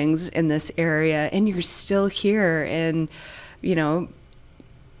of things in this area, and you're still here. And, you know,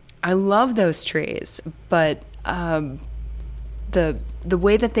 I love those trees, but the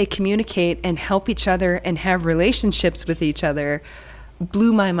way that they communicate and help each other and have relationships with each other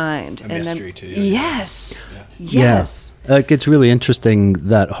blew my mind. A mystery to you. Yes. Yeah. Yes. Yeah. It's really interesting,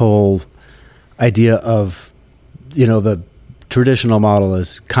 that whole idea of, you know, the traditional model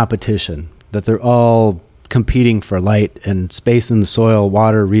is competition, that they're all competing for light and space in the soil,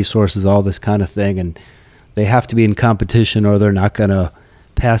 water, resources, all this kind of thing. And they have to be in competition or they're not going to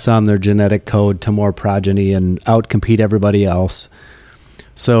pass on their genetic code to more progeny and outcompete everybody else.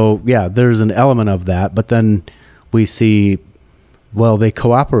 So, yeah, there's an element of that. But then we see, well, they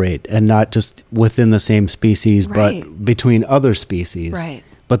cooperate, and not just within the same species, Right. but between other species. Right.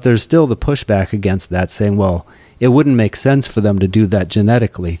 But there's still the pushback against that, saying, well, it wouldn't make sense for them to do that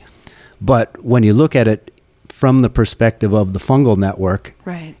genetically. But when you look at it from the perspective of the fungal network,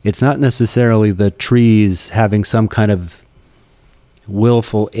 Right. it's not necessarily the trees having some kind of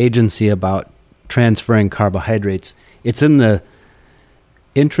willful agency about transferring carbohydrates. It's in the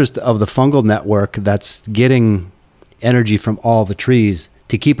interest of the fungal network that's getting energy from all the trees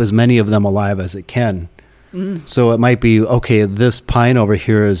to keep as many of them alive as it can. So it might be, okay, this pine over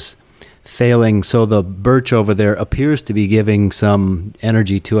here is failing, so the birch over there appears to be giving some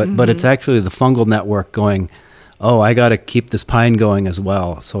energy to it, but it's actually the fungal network going, oh, I got to keep this pine going as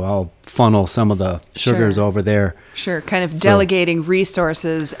well, so I'll funnel some of the sugars Sure. over there. Sure. Kind of So- delegating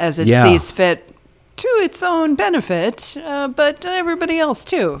resources as it Yeah. sees fit to its own benefit, but everybody else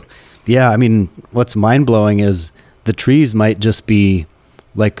too. Yeah, I mean, what's mind-blowing is the trees might just be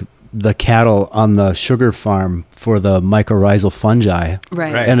like the cattle on the sugar farm for the mycorrhizal fungi.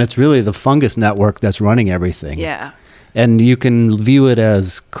 Right. Right. And it's really the fungus network that's running everything. Yeah. And you can view it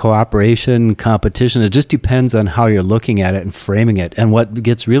as cooperation, competition. It just depends on how you're looking at it and framing it. And what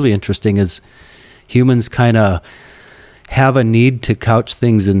gets really interesting is humans kind of have a need to couch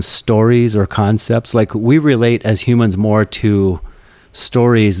things in stories or concepts. Like, we relate as humans more to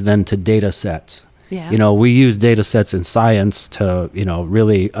stories than to data sets. Yeah. You know, we use data sets in science to, you know,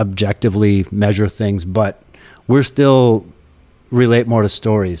 really objectively measure things, but we're still relate more to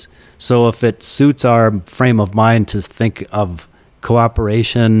stories. So if it suits our frame of mind to think of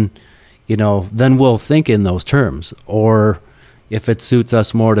cooperation, you know, then we'll think in those terms. Or if it suits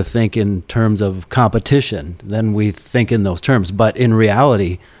us more to think in terms of competition, then we think in those terms. But in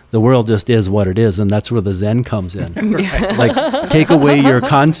reality, the world just is what it is, and that's where the Zen comes in. Like, take away your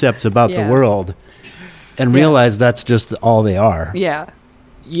concepts about Yeah. the world and realize that's just all they are. Yeah.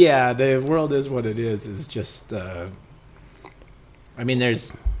 Yeah, the world is what it is just, I mean, you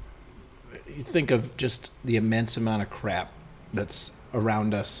think of just the immense amount of crap that's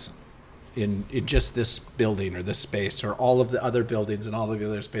around us in just this building or this space or all of the other buildings and all of the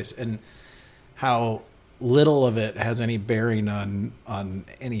other space, and how little of it has any bearing on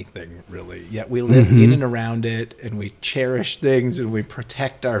anything, really. Yet we live in and around it, and we cherish things, and we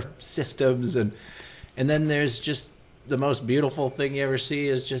protect our systems, and then there's just the most beautiful thing you ever see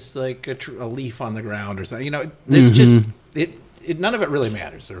is just like a leaf on the ground or something. You know, there's just none of it really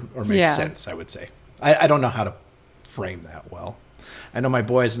matters or makes Yeah. sense, I would say. I don't know how to frame that well. I know my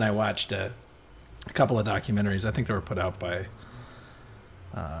boys and I watched a couple of documentaries. I think they were put out by,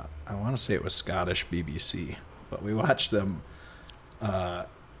 I want to say it was Scottish BBC, but we watched them.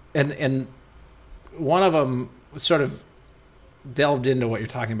 And one of them sort of delved into what you're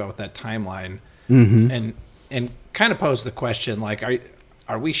talking about with that timeline, and kind of posed the question, like,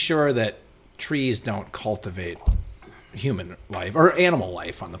 are we sure that trees don't cultivate human life or animal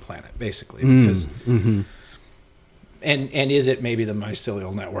life on the planet, basically? Because and is it maybe the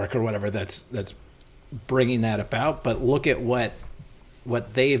mycelial network or whatever that's bringing that about? But look at what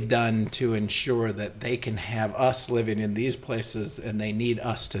they've done to ensure that they can have us living in these places, and they need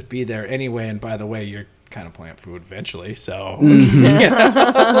us to be there anyway. And by the way, you're kind of plant food eventually, so you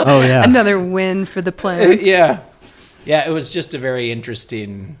know. Oh, yeah. Another win for the plants. Yeah, it was just a very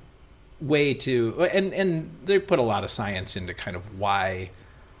interesting way to, and they put a lot of science into kind of why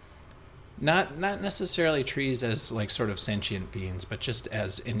not necessarily trees as like sort of sentient beings, but just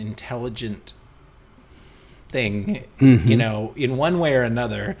as an intelligent thing, you know, in one way or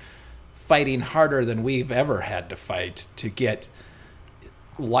another, fighting harder than we've ever had to fight to get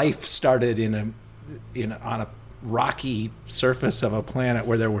life started on a rocky surface of a planet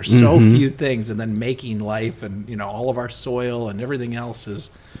where there were so few things, and then making life, and you know, all of our soil and everything else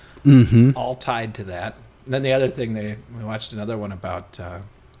is all tied to that. And then the other thing, we watched another one about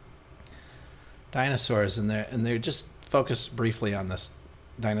dinosaurs, and they just focused briefly on this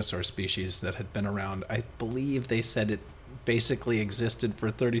dinosaur species that had been around. I believe they said it basically existed for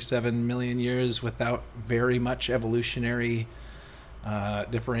 37 million years without very much evolutionary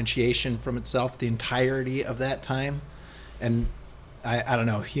differentiation from itself the entirety of that time. And I don't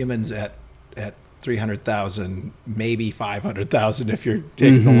know, humans at 300,000, maybe 500,000 if you're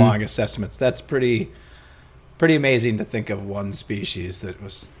taking the longest estimates. That's pretty amazing to think of one species that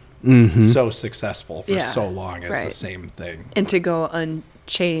was so successful for so long as the same thing. And to go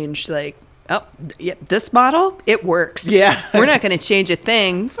unchanged, like, oh, yeah, this model, it works. Yeah. We're not going to change a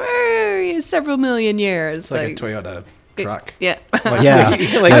thing for several million years. It's like a Toyota truck. Yeah.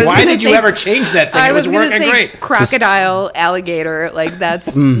 Like why did you ever change that thing? It was working great. Crocodile, alligator, like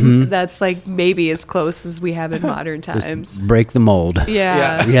that's like maybe as close as we have in modern times. Just break the mold.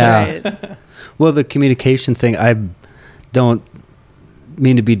 Yeah. Right. Well, the communication thing, I don't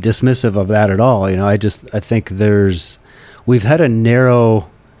mean to be dismissive of that at all. You know, I think we've had a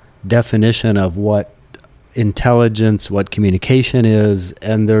narrow definition of what intelligence, what communication is,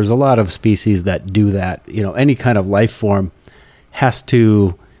 and there's a lot of species that do that. You know, any kind of life form has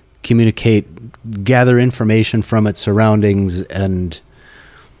to communicate, gather information from its surroundings, and,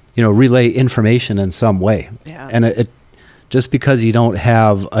 you know, relay information in some way. Yeah. And it just because you don't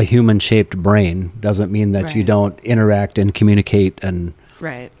have a human-shaped brain doesn't mean that you don't interact and communicate and,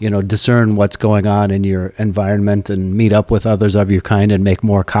 you know, discern what's going on in your environment and meet up with others of your kind and make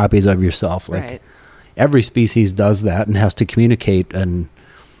more copies of yourself. Like every species does that and has to communicate and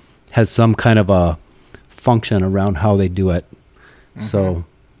has some kind of a function around how they do it. So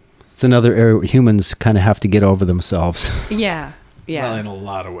it's another area where humans kind of have to get over themselves. Yeah. Well, in a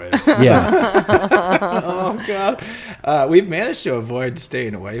lot of ways. Yeah. Oh, God. We've managed to avoid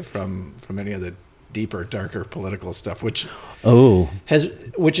staying away from any of the deeper, darker political stuff, which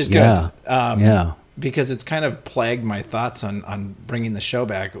is good. Because it's kind of plagued my thoughts on bringing the show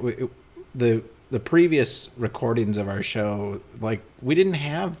back. The previous recordings of our show, like, we didn't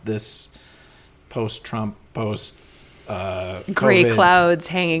have this post-Trump, gray clouds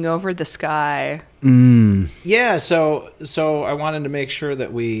hanging over the sky. Yeah, so I wanted to make sure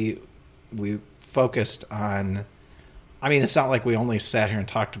that we focused on. I mean, it's not like we only sat here and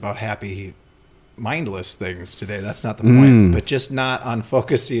talked about happy, mindless things today. That's not the point. But just not on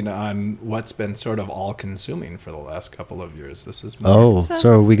focusing on what's been sort of all-consuming for the last couple of years. This is more.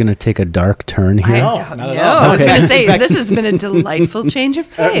 So are we going to take a dark turn here? No, not at all. I was going to say, this has been a delightful change of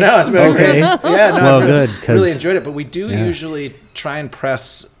pace. No, it's been great. Yeah, no, well, I really good. enjoyed it. But we do usually try and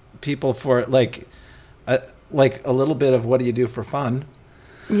press people for like a little bit of what do you do for fun?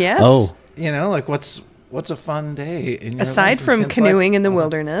 Yes. Oh. You know, like what's a fun day in your aside life, from canoeing in the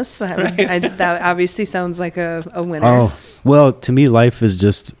wilderness? That obviously sounds like a winner. Oh, well, to me, life is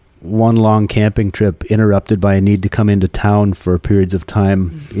just one long camping trip interrupted by a need to come into town for periods of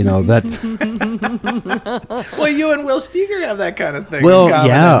time. You know, that. Well, you and Will Steger have that kind of thing. Well,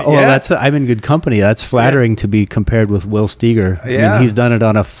 yeah. I'm in good company. That's flattering to be compared with Will Steger. Yeah. I mean, he's done it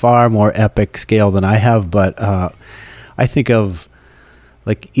on a far more epic scale than I have, but I think of,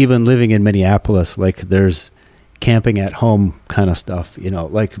 like, even living in Minneapolis, like, there's camping at home kind of stuff, you know,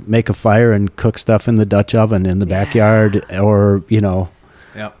 like make a fire and cook stuff in the Dutch oven in the backyard, or, you know,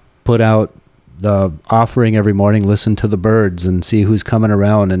 put out the offering every morning, listen to the birds and see who's coming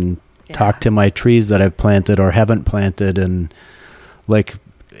around, and talk to my trees that I've planted or haven't planted. And, like,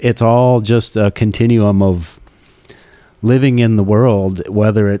 it's all just a continuum of living in the world,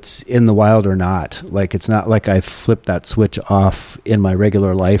 whether it's in the wild or not. Like, it's not like I flipped that switch off in my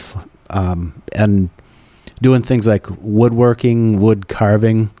regular life. And doing things like woodworking, wood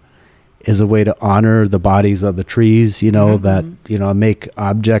carving is a way to honor the bodies of the trees, you know, that, you know, make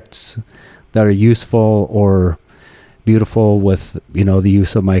objects that are useful or beautiful with, you know, the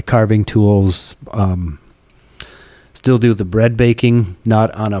use of my carving tools. Still do the bread baking,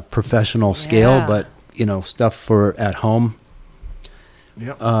 not on a professional scale, but, you know, stuff for at home.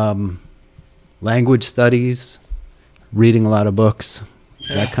 Language studies, reading a lot of books,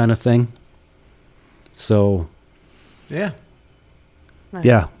 that kind of thing. So,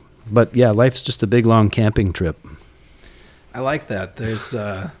 Nice. But life's just a big long camping trip. I like that. There's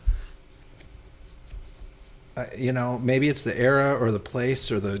maybe it's the era or the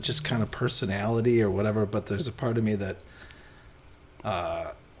place or the just kind of personality or whatever, but there's a part of me that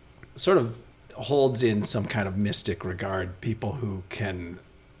sort of holds in some kind of mystic regard people who can.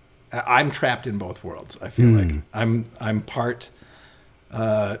 I'm trapped in both worlds. I feel like I'm part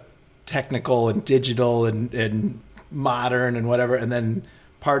technical and digital and modern and whatever, and then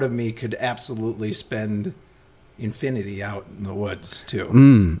part of me could absolutely spend infinity out in the woods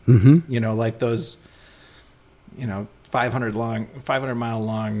too. Like those 500 mile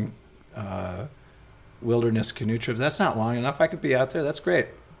long wilderness canoe trips. That's not long enough. I could be out there. That's great.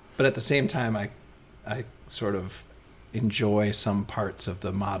 But at the same time, I sort of enjoy some parts of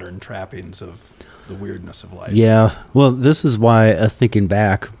the modern trappings of the weirdness of life. Yeah. Well, this is why, thinking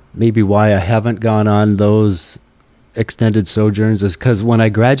back, maybe why I haven't gone on those extended sojourns is because when I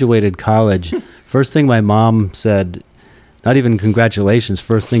graduated college, first thing my mom said, not even congratulations,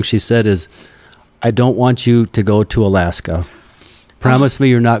 first thing she said is, I don't want you to go to Alaska. Promise me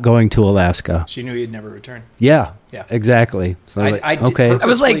you're not going to Alaska. She knew you'd never return. Yeah, yeah, exactly. So okay. I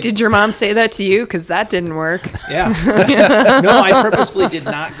was like, did your mom say that to you? Because that didn't work. Yeah. No, I purposefully did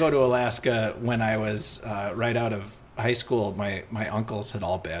not go to Alaska when I was right out of high school. My uncles had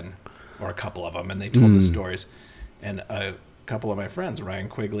all been, or a couple of them, and they told the stories. And a couple of my friends, Ryan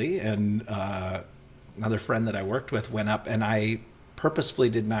Quigley and another friend that I worked with, went up, and I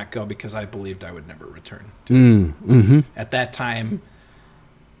purposefully did not go because I believed I would never return to it. At that time.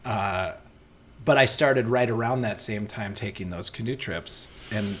 But I started right around that same time taking those canoe trips,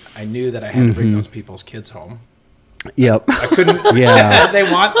 and I knew that I had to bring those people's kids home. Yep. I couldn't. Yeah. They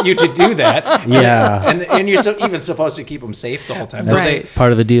want you to do that. Yeah. And you're even supposed to keep them safe the whole time. That's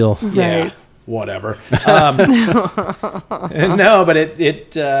part of the deal. Yeah. Right. Whatever. No, but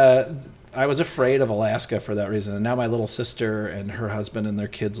I was afraid of Alaska for that reason. And now my little sister and her husband and their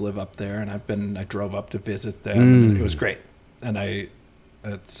kids live up there, and I drove up to visit them. And it was great. And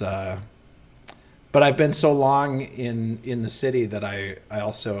but I've been so long in the city that I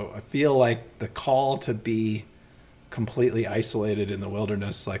feel like the call to be completely isolated in the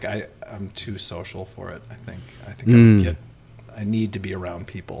wilderness, like I'm too social for it. I think I need to be around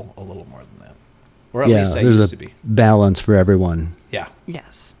people a little more than that, or at least I used to be. Balance for everyone. Yeah.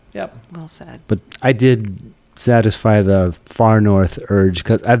 Yes. Yep. Well said. But I did satisfy the far north urge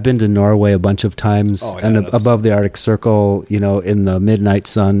because I've been to Norway a bunch of times, and above the Arctic Circle, in the midnight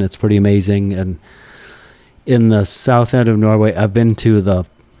sun, it's pretty amazing. And in the south end of Norway, I've been to the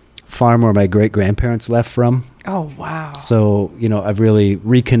farm where my great grandparents left from. Oh wow! So I've really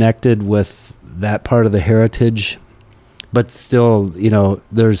reconnected with that part of the heritage, but still,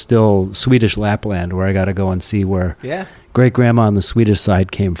 there's still Swedish Lapland where I got to go and see where great grandma on the Swedish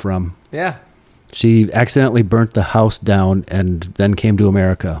side came from. Yeah. She accidentally burnt the house down and then came to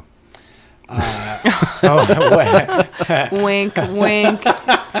America. Wink, wink.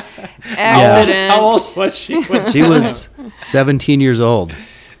 Accident. How old was she? She was 17 years old.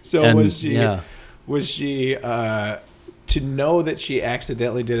 So was she? Yeah. Was she to know that she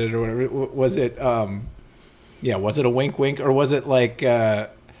accidentally did it or whatever? Was it? Was it a wink, wink, or was it like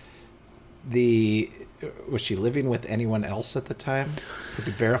was she living with anyone else at the time who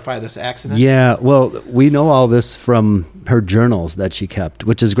could verify this accident? Yeah, well, we know all this from her journals that she kept,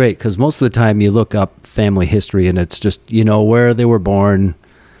 which is great because most of the time you look up family history and it's just, where they were born,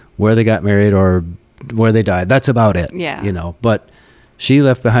 where they got married, or where they died. That's about it. Yeah. But she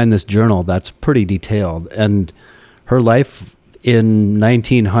left behind this journal that's pretty detailed, and her life in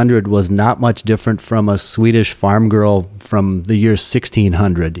 1900 was not much different from a Swedish farm girl from the year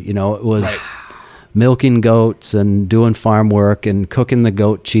 1600. It was... Right. Milking goats and doing farm work and cooking the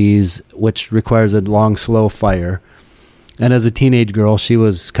goat cheese, which requires a long, slow fire. And as a teenage girl, she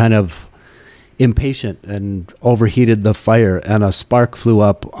was kind of impatient and overheated the fire, and a spark flew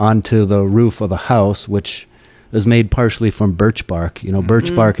up onto the roof of the house, which is made partially from birch bark.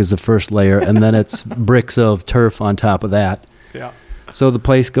 Birch bark is the first layer, and then it's bricks of turf on top of that. Yeah. So the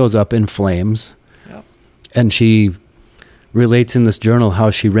place goes up in flames. Yeah. And she relates in this journal how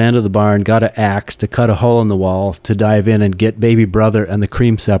she ran to the barn, got an axe to cut a hole in the wall to dive in and get baby brother and the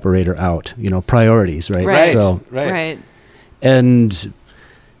cream separator out. Priorities, right? Right. So, right. And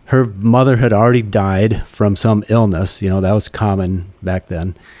her mother had already died from some illness. That was common back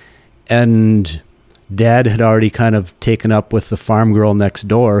then. And Dad had already kind of taken up with the farm girl next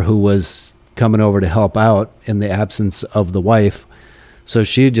door who was coming over to help out in the absence of the wife. So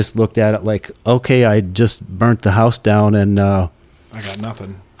she just looked at it like, okay, I just burnt the house down and I got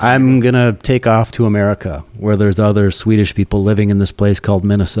nothing. I'm going to take off to America where there's other Swedish people living in this place called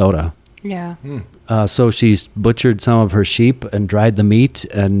Minnesota. Yeah. So she's butchered some of her sheep and dried the meat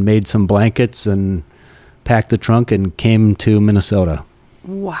and made some blankets and packed the trunk and came to Minnesota.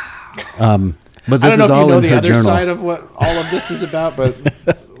 Wow. But this I don't know is if all you know in the her other journal. side of what all of this is about, but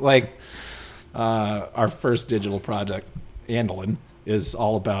like our first digital project, Andolin, is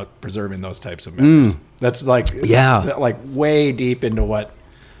all about preserving those types of memories. That's like like way deep into what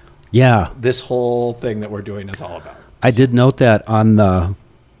this whole thing that we're doing is all about. I did note that on the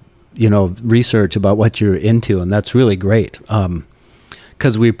research about what you're into, and that's really great.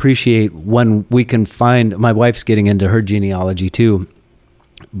 Because we appreciate when we can find. My wife's getting into her genealogy too.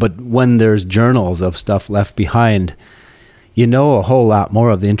 But when there's journals of stuff left behind, you know a whole lot more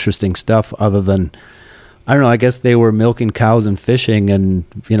of the interesting stuff other than, I don't know, I guess they were milking cows and fishing and,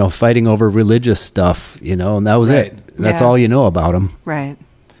 fighting over religious stuff, and that was it. That's all you know about them. Right.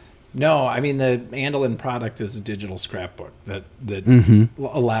 No, I mean, the Andolin product is a digital scrapbook that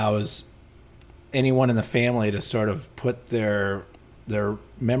allows anyone in the family to sort of put their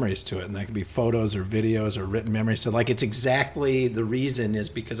memories to it, and that can be photos or videos or written memories. So like, it's exactly the reason is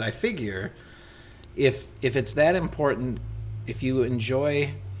because I figure if it's that important, if you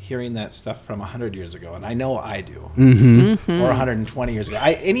enjoy hearing that stuff from 100 years ago, and I know I do, or 120 years ago,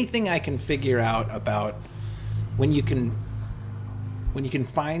 anything I can figure out about when you can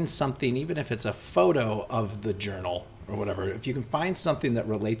find something, even if it's a photo of the journal or whatever, if you can find something that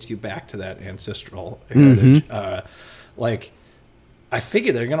relates you back to that ancestral heritage, like, I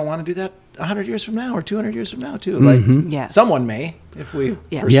figure they're going to want to do that 100 years from now or 200 years from now too. Like someone may, if we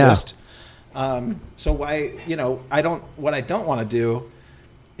persist. So why, what I don't want to do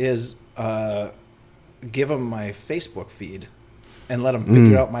is give them my Facebook feed and let them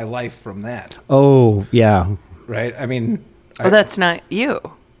figure out my life from that. Oh, yeah. Right. I mean, that's not you.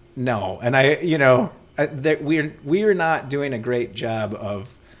 No. And we're not doing a great job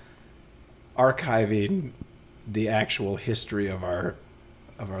of archiving the actual history of our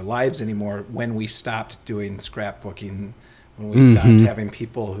lives anymore when we stopped doing scrapbooking, when we stopped having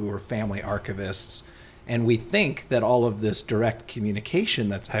people who were family archivists. And we think that all of this direct communication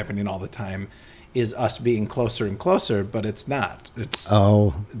that's happening all the time is us being closer and closer, but it's not. It's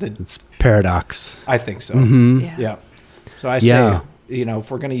paradox. I think so. Yeah. So I say,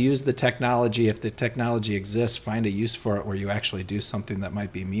 if we're going to use the technology, if the technology exists, find a use for it where you actually do something that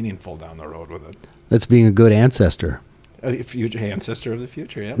might be meaningful down the road with it. That's being a good ancestor. A future ancestor of the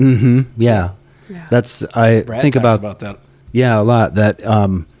future, yeah. Yeah. That's, Brad think talks about that. Yeah, a lot. That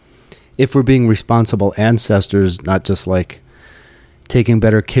if we're being responsible ancestors, not just like taking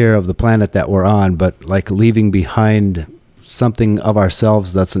better care of the planet that we're on, but like leaving behind something of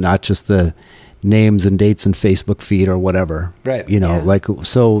ourselves that's not just the names and dates and Facebook feed or whatever. Right.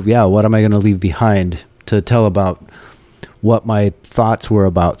 What am I going to leave behind to tell about what my thoughts were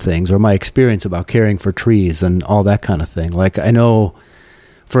about things or my experience about caring for trees and all that kind of thing. Like, I know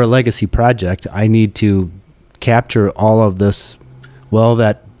for a legacy project, I need to capture all of this,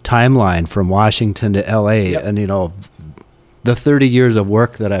 that timeline from Washington to LA and, the 30 years of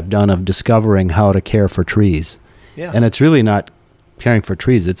work that I've done of discovering how to care for trees. Yeah. And it's really not caring for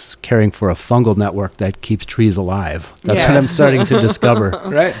trees. It's caring for a fungal network that keeps trees alive. That's what I'm starting to discover.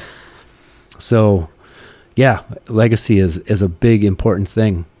 Right. So, legacy is a big, important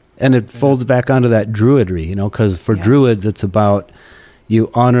thing. And it folds back onto that druidry, because for druids, it's about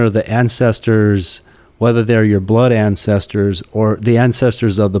you honor the ancestors, whether they're your blood ancestors or the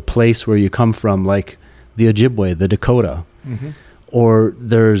ancestors of the place where you come from, like the Ojibwe, the Dakota. Or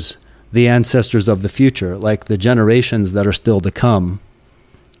there's the ancestors of the future, like the generations that are still to come.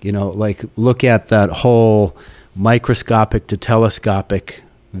 Like look at that whole microscopic to telescopic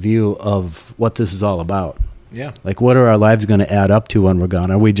view of what this is all about. Yeah. Like, what are our lives going to add up to when we're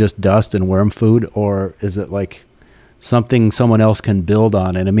gone? Are we just dust and worm food, or is it like something someone else can build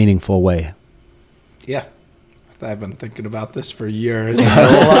on in a meaningful way? Yeah. I've been thinking about this for years. This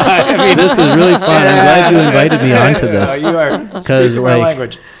is really fun. I'm glad you invited me onto this. You are speaking my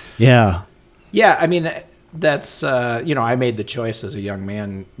language. Yeah. Yeah, I mean, that's, I made the choice as a young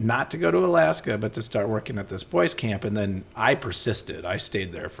man not to go to Alaska, but to start working at this boys' camp. And then I persisted. I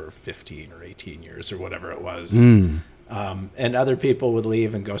stayed there for 15 or 18 years or whatever it was. And other people would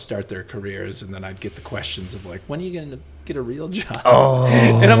leave and go start their careers. And then I'd get the questions of like, when are you going to get a real job? Oh.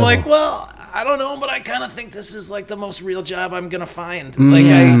 And I'm like, well, I don't know, but I kind of think this is like the most real job I'm going to find. Like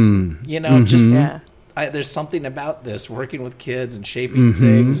there's something about this, working with kids and shaping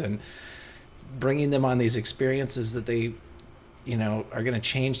things and bringing them on these experiences that they, are going to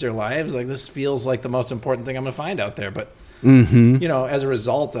change their lives. Like, this feels like the most important thing I'm going to find out there. But, as a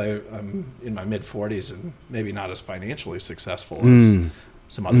result, I'm in my mid-40s and maybe not as financially successful as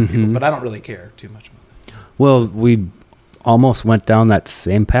some other people, but I don't really care too much about that. Well, we almost went down that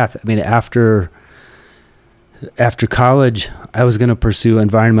same path. I mean, after after college, I was going to pursue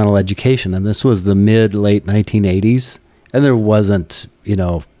environmental education, and this was the late 1980s, and there wasn't,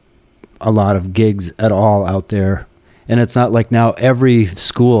 a lot of gigs at all out there. And it's not like now every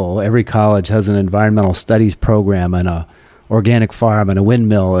school, every college has an environmental studies program and a organic farm and a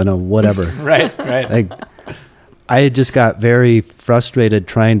windmill and a whatever. Right. I just got very frustrated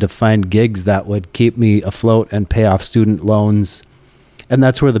trying to find gigs that would keep me afloat and pay off student loans. And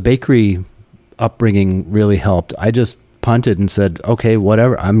that's where the bakery upbringing really helped. I just punted and said, okay,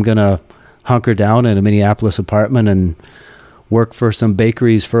 whatever. I'm going to hunker down in a Minneapolis apartment and work for some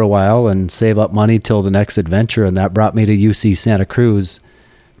bakeries for a while and save up money till the next adventure. And that brought me to UC Santa Cruz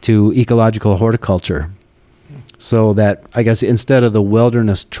to ecological horticulture. So that, I guess, instead of the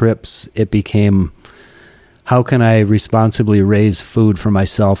wilderness trips, it became, how can I responsibly raise food for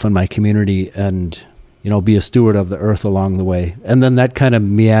myself and my community and, be a steward of the earth along the way. And then that kind of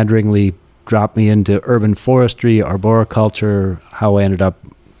meanderingly dropped me into urban forestry, arboriculture, how I ended up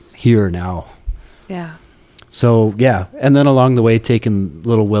here now. Yeah. So, yeah. And then along the way, taking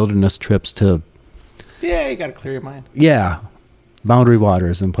little wilderness trips to... Yeah, you got to clear your mind. Yeah. Boundary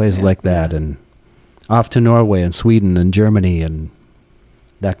waters and places like that. And off to Norway and Sweden and Germany and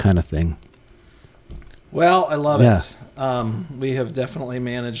that kind of thing. Well, I love it. We have definitely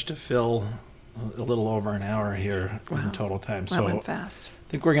managed to fill a little over an hour here in total time. That went fast.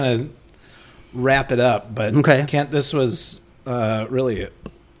 I think we're going to wrap it up. But okay. Kent, this was really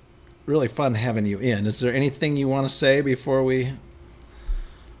fun having you in. Is there anything you want to say before we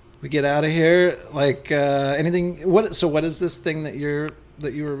get out of here? Like anything? What is this thing that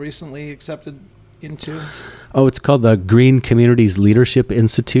you were recently accepted into? Oh, it's called the Green Communities Leadership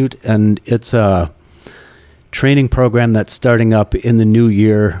Institute, and it's a training program that's starting up in the new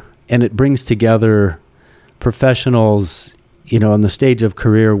year, and it brings together professionals, in the stage of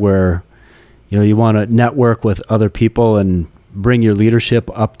career where, you want to network with other people and bring your leadership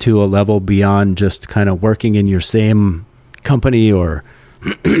up to a level beyond just kind of working in your same company or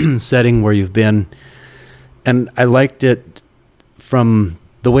setting where you've been. And I liked it from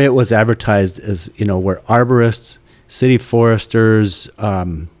the way it was advertised as, where arborists, city foresters,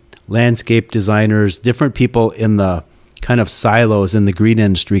 landscape designers, different people in the kind of silos in the green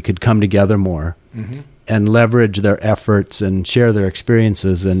industry could come together more and leverage their efforts and share their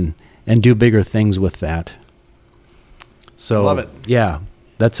experiences and do bigger things with that. So, love it. Yeah,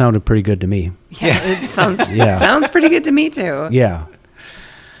 that sounded pretty good to me. Yeah, it sounds pretty good to me too. Yeah.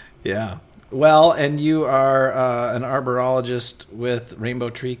 Yeah. Well, and you are an arborologist with Rainbow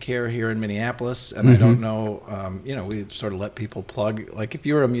Tree Care here in Minneapolis, and I don't know, we sort of let people plug. Like, if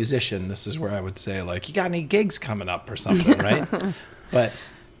you were a musician, this is where I would say, like, you got any gigs coming up or something, right?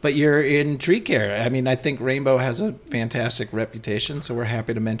 But you're in tree care. I mean, I think Rainbow has a fantastic reputation, so we're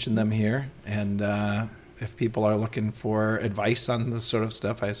happy to mention them here. And if people are looking for advice on this sort of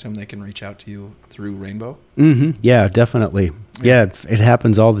stuff, I assume they can reach out to you through Rainbow. Yeah, definitely. Yeah, it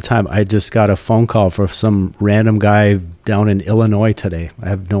happens all the time. I just got a phone call from some random guy down in Illinois today. I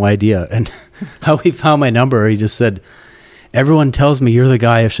have no idea. And how he found my number, he just said, everyone tells me you're the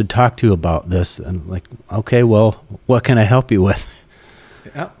guy I should talk to about this. And I'm like, okay, well, what can I help you with?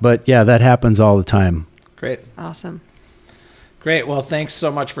 Yeah. But yeah, that happens all the time. Great. Awesome. Great. Well, thanks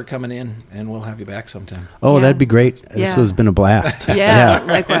so much for coming in, and we'll have you back sometime. Oh, Yeah. That'd be great. Yeah. This has been a blast. Yeah,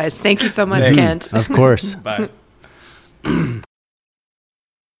 likewise. Thank you so much, Thanks. Kent. Of course. Bye.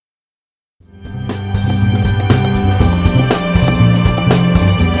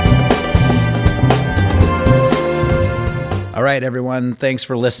 All right, everyone. Thanks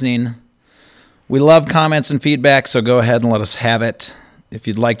for listening. We love comments and feedback, so go ahead and let us have it. If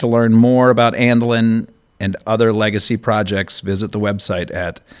you'd like to learn more about Andelin and other legacy projects, visit the website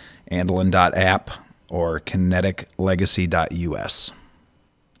at andelin.app or kineticlegacy.us.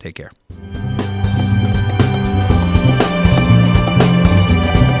 Take care.